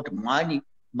is about money,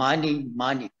 money,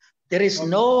 money. There is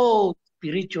no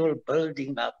spiritual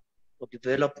building up or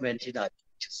development in our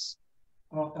churches.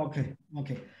 Okay.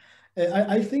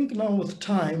 I think now with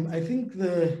time, I think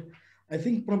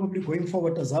probably going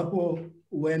forward as AZAPO,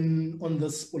 when on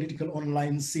this political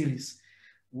online series,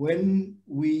 when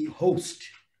we host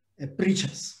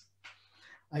preachers,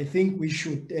 I think we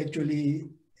should actually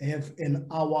have an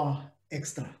hour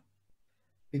extra,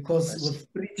 because with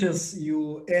preachers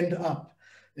you end up,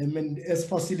 I mean, as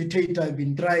facilitator, I've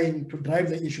been trying to drive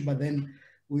the issue, but then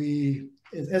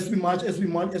as we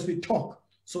talk,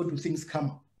 so do things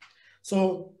come up.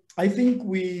 So I think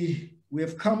we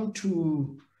have come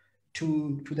to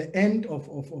the end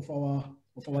of our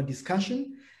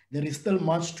discussion. There is still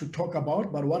much to talk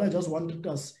about, but what I just wanted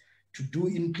us to do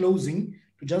in closing,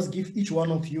 to just give each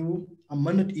one of you a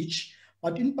minute each,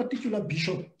 but in particular,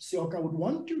 Bishop Seoka, I would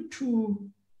want you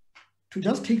to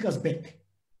just take us back,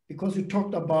 because you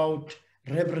talked about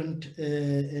Reverend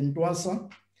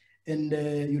Ntwasa, and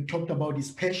you talked about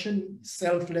his passion,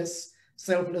 selflessness.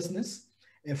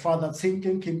 Father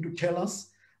Tshenkeng came to tell us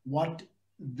what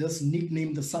this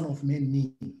nickname, the Son of Man,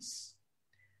 means.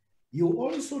 You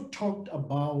also talked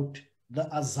about the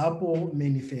AZAPO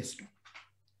manifesto,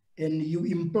 and you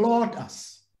implored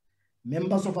us,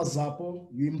 members of AZAPO,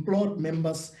 you implored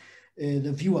members,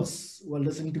 the viewers who are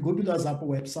listening, to go to the AZAPO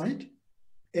website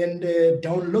and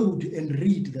download and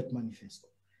read that manifesto.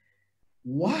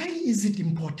 Why is it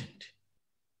important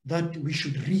that we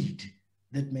should read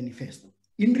that manifesto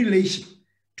in relation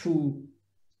to,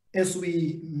 as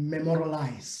we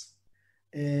memorialize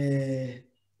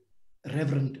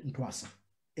Reverend Ntwasa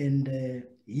and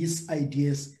his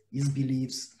ideas, his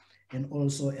beliefs, and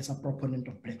also as a proponent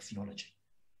of Black theology?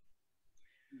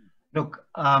 Look,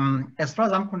 as far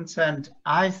as I'm concerned,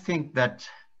 I think that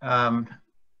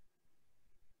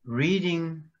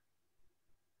reading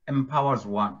empowers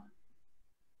one.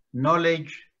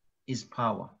 Knowledge is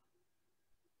power.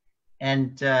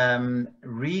 And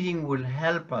reading will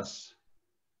help us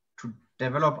to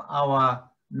develop our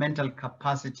mental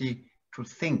capacity to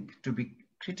think, to be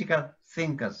critical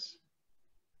thinkers,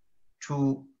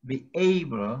 to be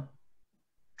able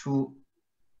to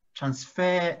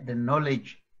transfer the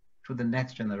knowledge to the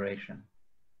next generation,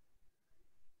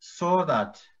 so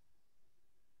that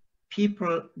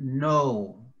people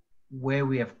know where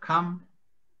we have come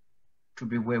to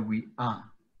be where we are,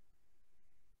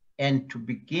 and to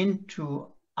begin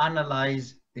to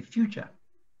analyze the future,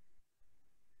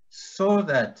 so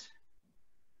that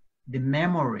the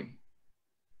memory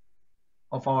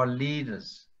of our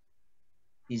leaders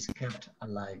is kept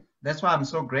alive. That's why I'm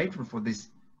so grateful for this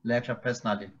lecture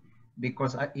personally,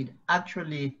 because it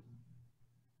actually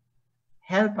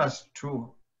helps us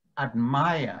to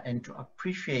admire and to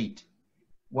appreciate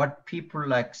what people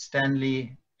like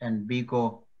Stanley and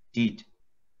Biko did,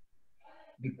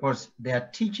 because their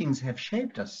teachings have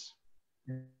shaped us.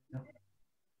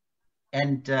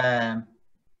 And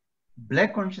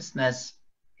Black consciousness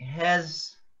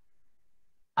has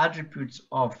attributes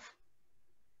of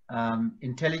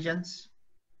intelligence.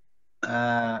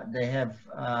 They have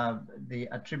the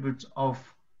attributes of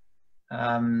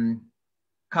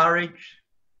courage,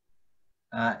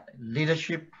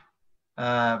 leadership,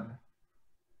 to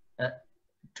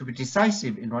be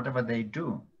decisive in whatever they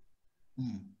do.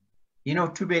 You know,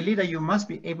 to be a leader, you must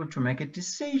be able to make a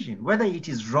decision, whether it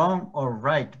is wrong or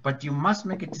right, but you must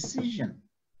make a decision.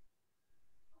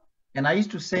 And I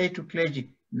used to say to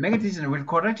clergy, make a decision, we'll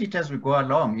correct it as we go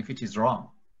along if it is wrong.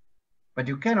 But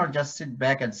you cannot just sit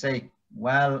back and say,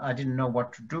 well, I didn't know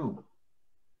what to do.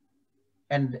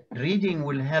 And reading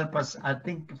will help us. I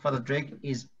think Father Drake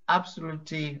is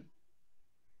absolutely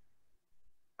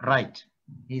right.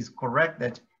 He's correct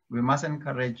that we must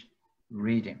encourage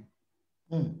reading.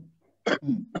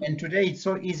 And today it's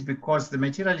so easy because the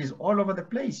material is all over the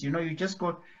place. You know, you just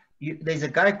go, there's a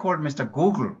guy called Mr.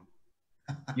 Google.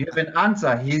 You have an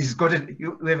answer. He's got it.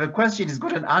 You have a question. He's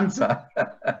got an answer.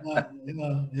 Yeah.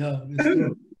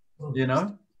 You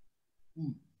know.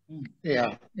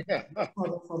 Yeah.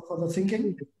 For the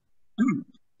thinking?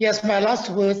 Yes, my last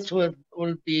words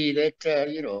will be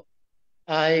that,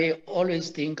 I always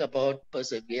think about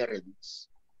perseverance.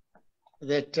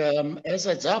 That as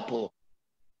a AZAPO,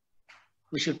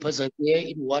 we should persevere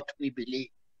in what we believe.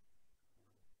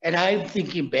 And I'm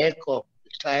thinking back of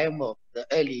the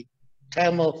early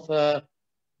time of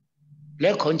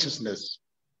Black consciousness,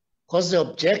 because the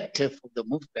objective of the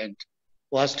movement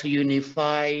was to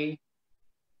unify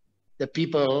the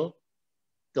people,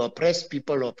 the oppressed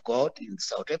people of God in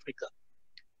South Africa.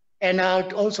 And I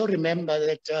also remember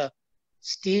that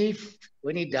Steve,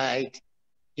 when he died,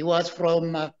 he was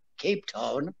from Cape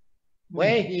Town,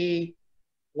 where he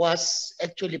was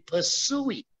actually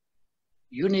pursuing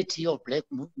unity of Black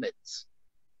movements.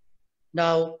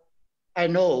 Now, I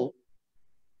know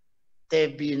there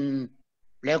have been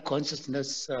Black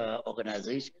consciousness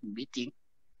organization meeting,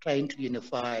 trying to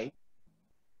unify.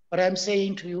 But I'm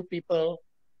saying to you people,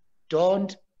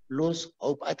 don't lose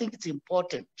hope. I think it's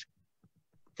important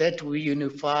that we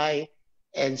unify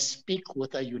and speak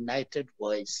with a united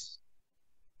voice,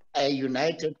 a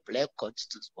united Black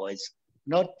consciousness voice,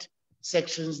 not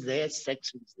sections there,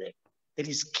 sections there. That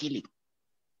is killing.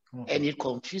 Okay. And it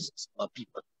confuses our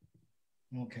people.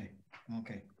 Okay.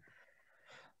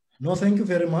 No, thank you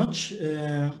very much.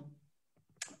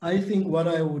 I think what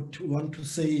I would want to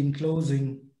say in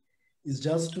closing is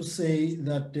just to say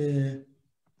that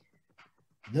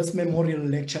this memorial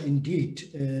lecture,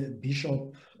 indeed,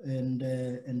 Bishop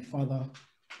and Father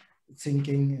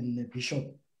Tshenkeng and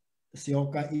Bishop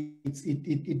Seoka,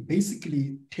 it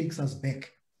basically takes us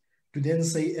back to then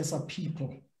say, as a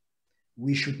people,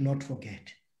 we should not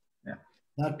forget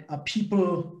that a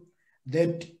people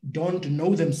that don't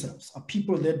know themselves, a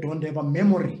people that don't have a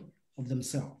memory of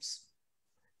themselves,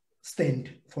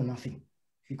 stand for nothing,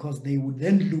 because they would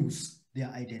then lose their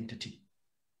identity.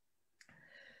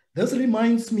 This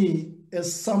reminds me,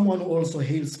 as someone who also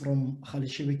hails from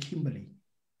Khalishiwe Kimberley,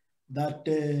 that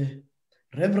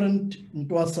Reverend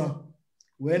Ntwasa,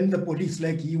 when the police,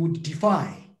 he would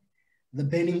defy the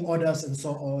banning orders and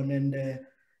so on. And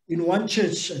in one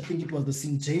church, I think it was the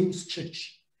St. James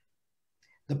Church,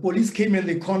 the police came and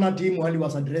they cornered him while he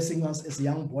was addressing us as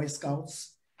young Boy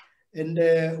Scouts. And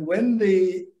when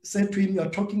they said to him, "You're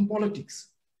talking politics,"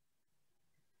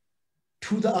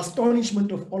 to the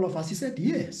astonishment of all of us, he said,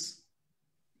 "Yes,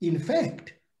 in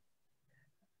fact,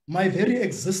 my very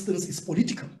existence is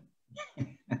political."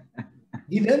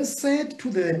 He then said to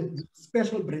the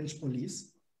special branch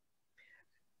police,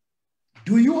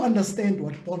 "Do you understand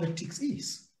what politics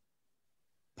is?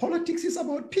 Politics is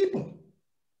about people.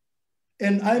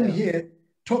 And I'm here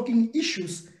talking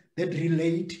issues that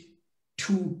relate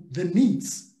to the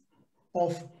needs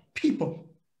of people.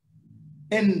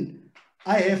 And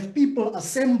I have people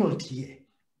assembled here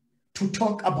to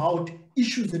talk about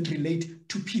issues that relate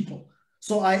to people.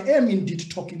 So I am indeed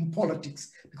talking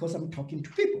politics because I'm talking to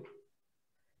people."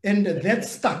 And that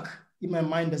stuck in my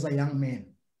mind as a young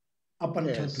man up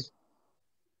until today.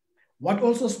 What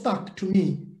also stuck to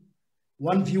me,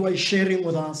 one viewer is sharing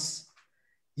with us,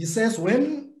 he says,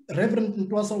 when Reverend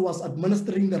Ntwasa was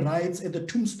administering the rites at the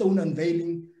tombstone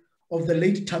unveiling of the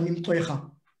late Tamim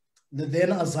Toyha, the then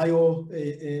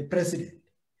AZAPO president,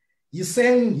 he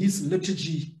sang his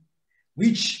liturgy,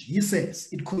 which he says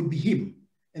it could be him.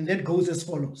 And that goes as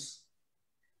follows: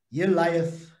 "Here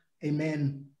lieth a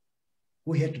man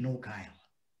who had no guile."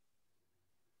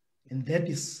 And that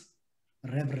is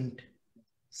Reverend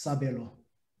Sabelo,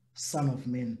 son of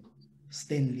man,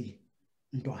 Stanley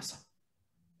Ntwasa.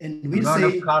 And we say,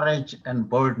 of courage and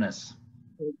boldness.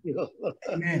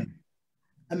 Amen.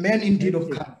 A man indeed of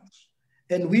courage.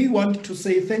 And we want to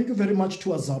say thank you very much to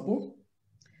AZAPO,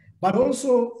 but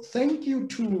also thank you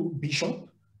to Bishop.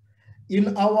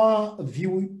 In our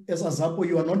view as AZAPO,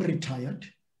 you are not retired,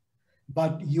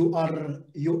 but you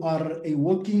are a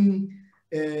working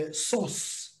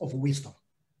source of wisdom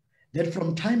that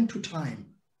from time to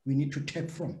time we need to tap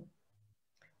from.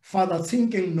 Father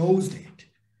Tshenkeng knows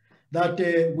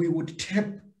that we would tap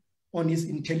on his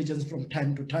intelligence from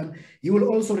time to time. You will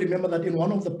also remember that in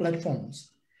one of the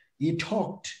platforms, he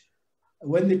talked,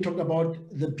 when they talked about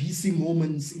the BC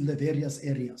moments in the various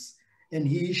areas, and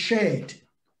he shared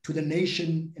to the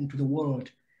nation and to the world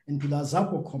and to the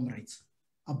AZAPO comrades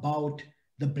about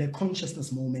the Black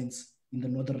consciousness moments in the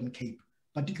Northern Cape,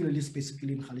 particularly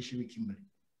specifically in Khalishiwe Kimberley.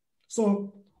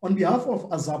 So on behalf of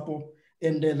AZAPO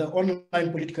and the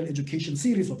online political education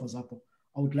series of AZAPO,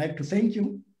 I would like to thank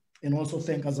you and also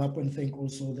thank AZAPO and thank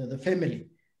also the family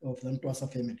of the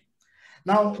Ntwasa family.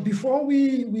 Now, before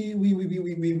we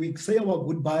say our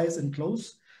goodbyes and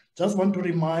close, just want to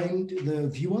remind the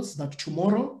viewers that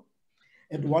tomorrow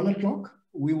At 1 o'clock,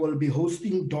 we will be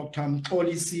hosting Dr.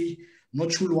 Ntwasa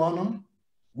Nochulwana,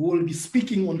 who will be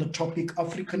speaking on the topic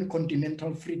African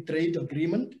Continental Free Trade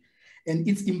Agreement and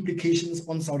its implications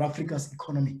on South Africa's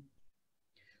economy.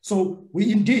 So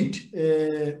we indeed,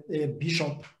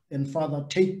 Bishop and Father,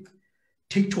 take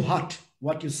to heart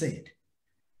what you said.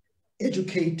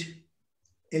 Educate,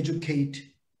 educate,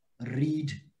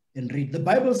 read, and read. The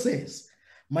Bible says,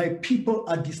 my people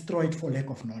are destroyed for lack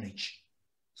of knowledge.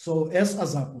 So as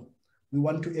AZAPO, we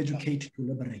want to educate to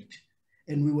liberate.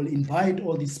 And we will invite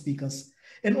all these speakers.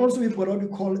 And also we've got what we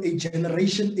call an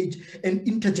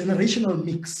intergenerational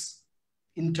mix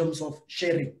in terms of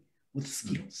sharing with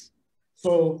skills.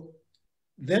 So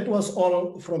that was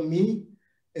all from me.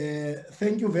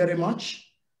 Thank you very much.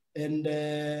 And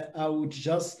I would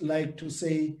just like to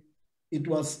say it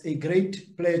was a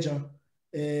great pleasure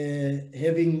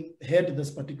having had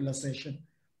this particular session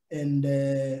and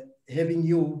having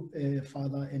you,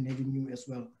 Father, and having you as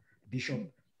well,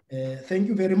 Bishop. Thank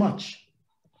you very much.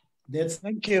 That's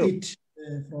Thank you. it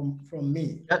from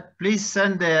me. Please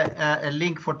send a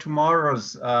link for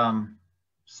tomorrow's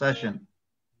session.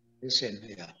 Listen,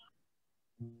 yeah.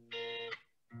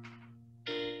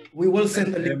 We will send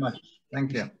the Thank you very link. much.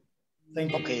 Thank you.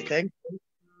 Thank you. Okay, thank you.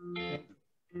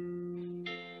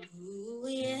 Ooh,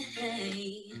 yeah.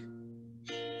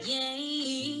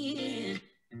 Yeah.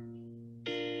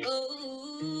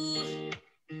 Oh,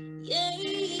 yeah.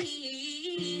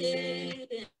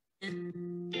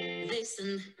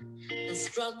 Listen, the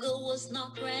struggle was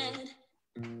not red.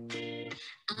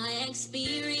 I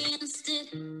experienced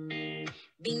it,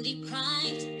 being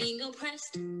deprived, being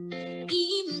oppressed,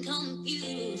 even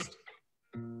confused.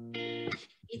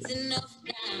 It's enough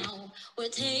now, we're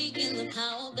taking the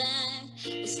power back.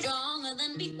 We're stronger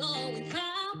than before, we're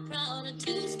proud and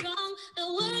too strong.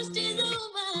 The worst is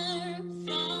over.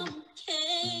 From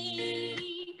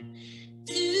Cape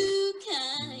to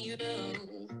Cairo,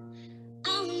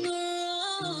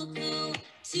 Morocco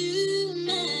to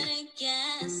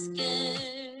Madagascar.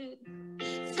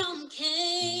 From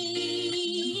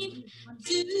Cape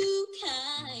to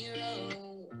Cairo,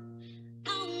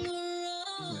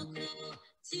 Morocco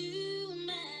to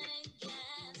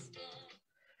Madagascar.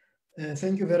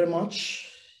 Thank you very much.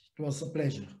 It was a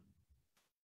pleasure.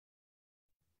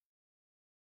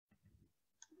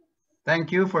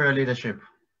 Thank you for your leadership.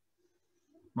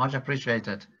 Much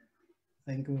appreciated.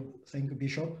 Thank you,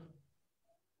 Bishop.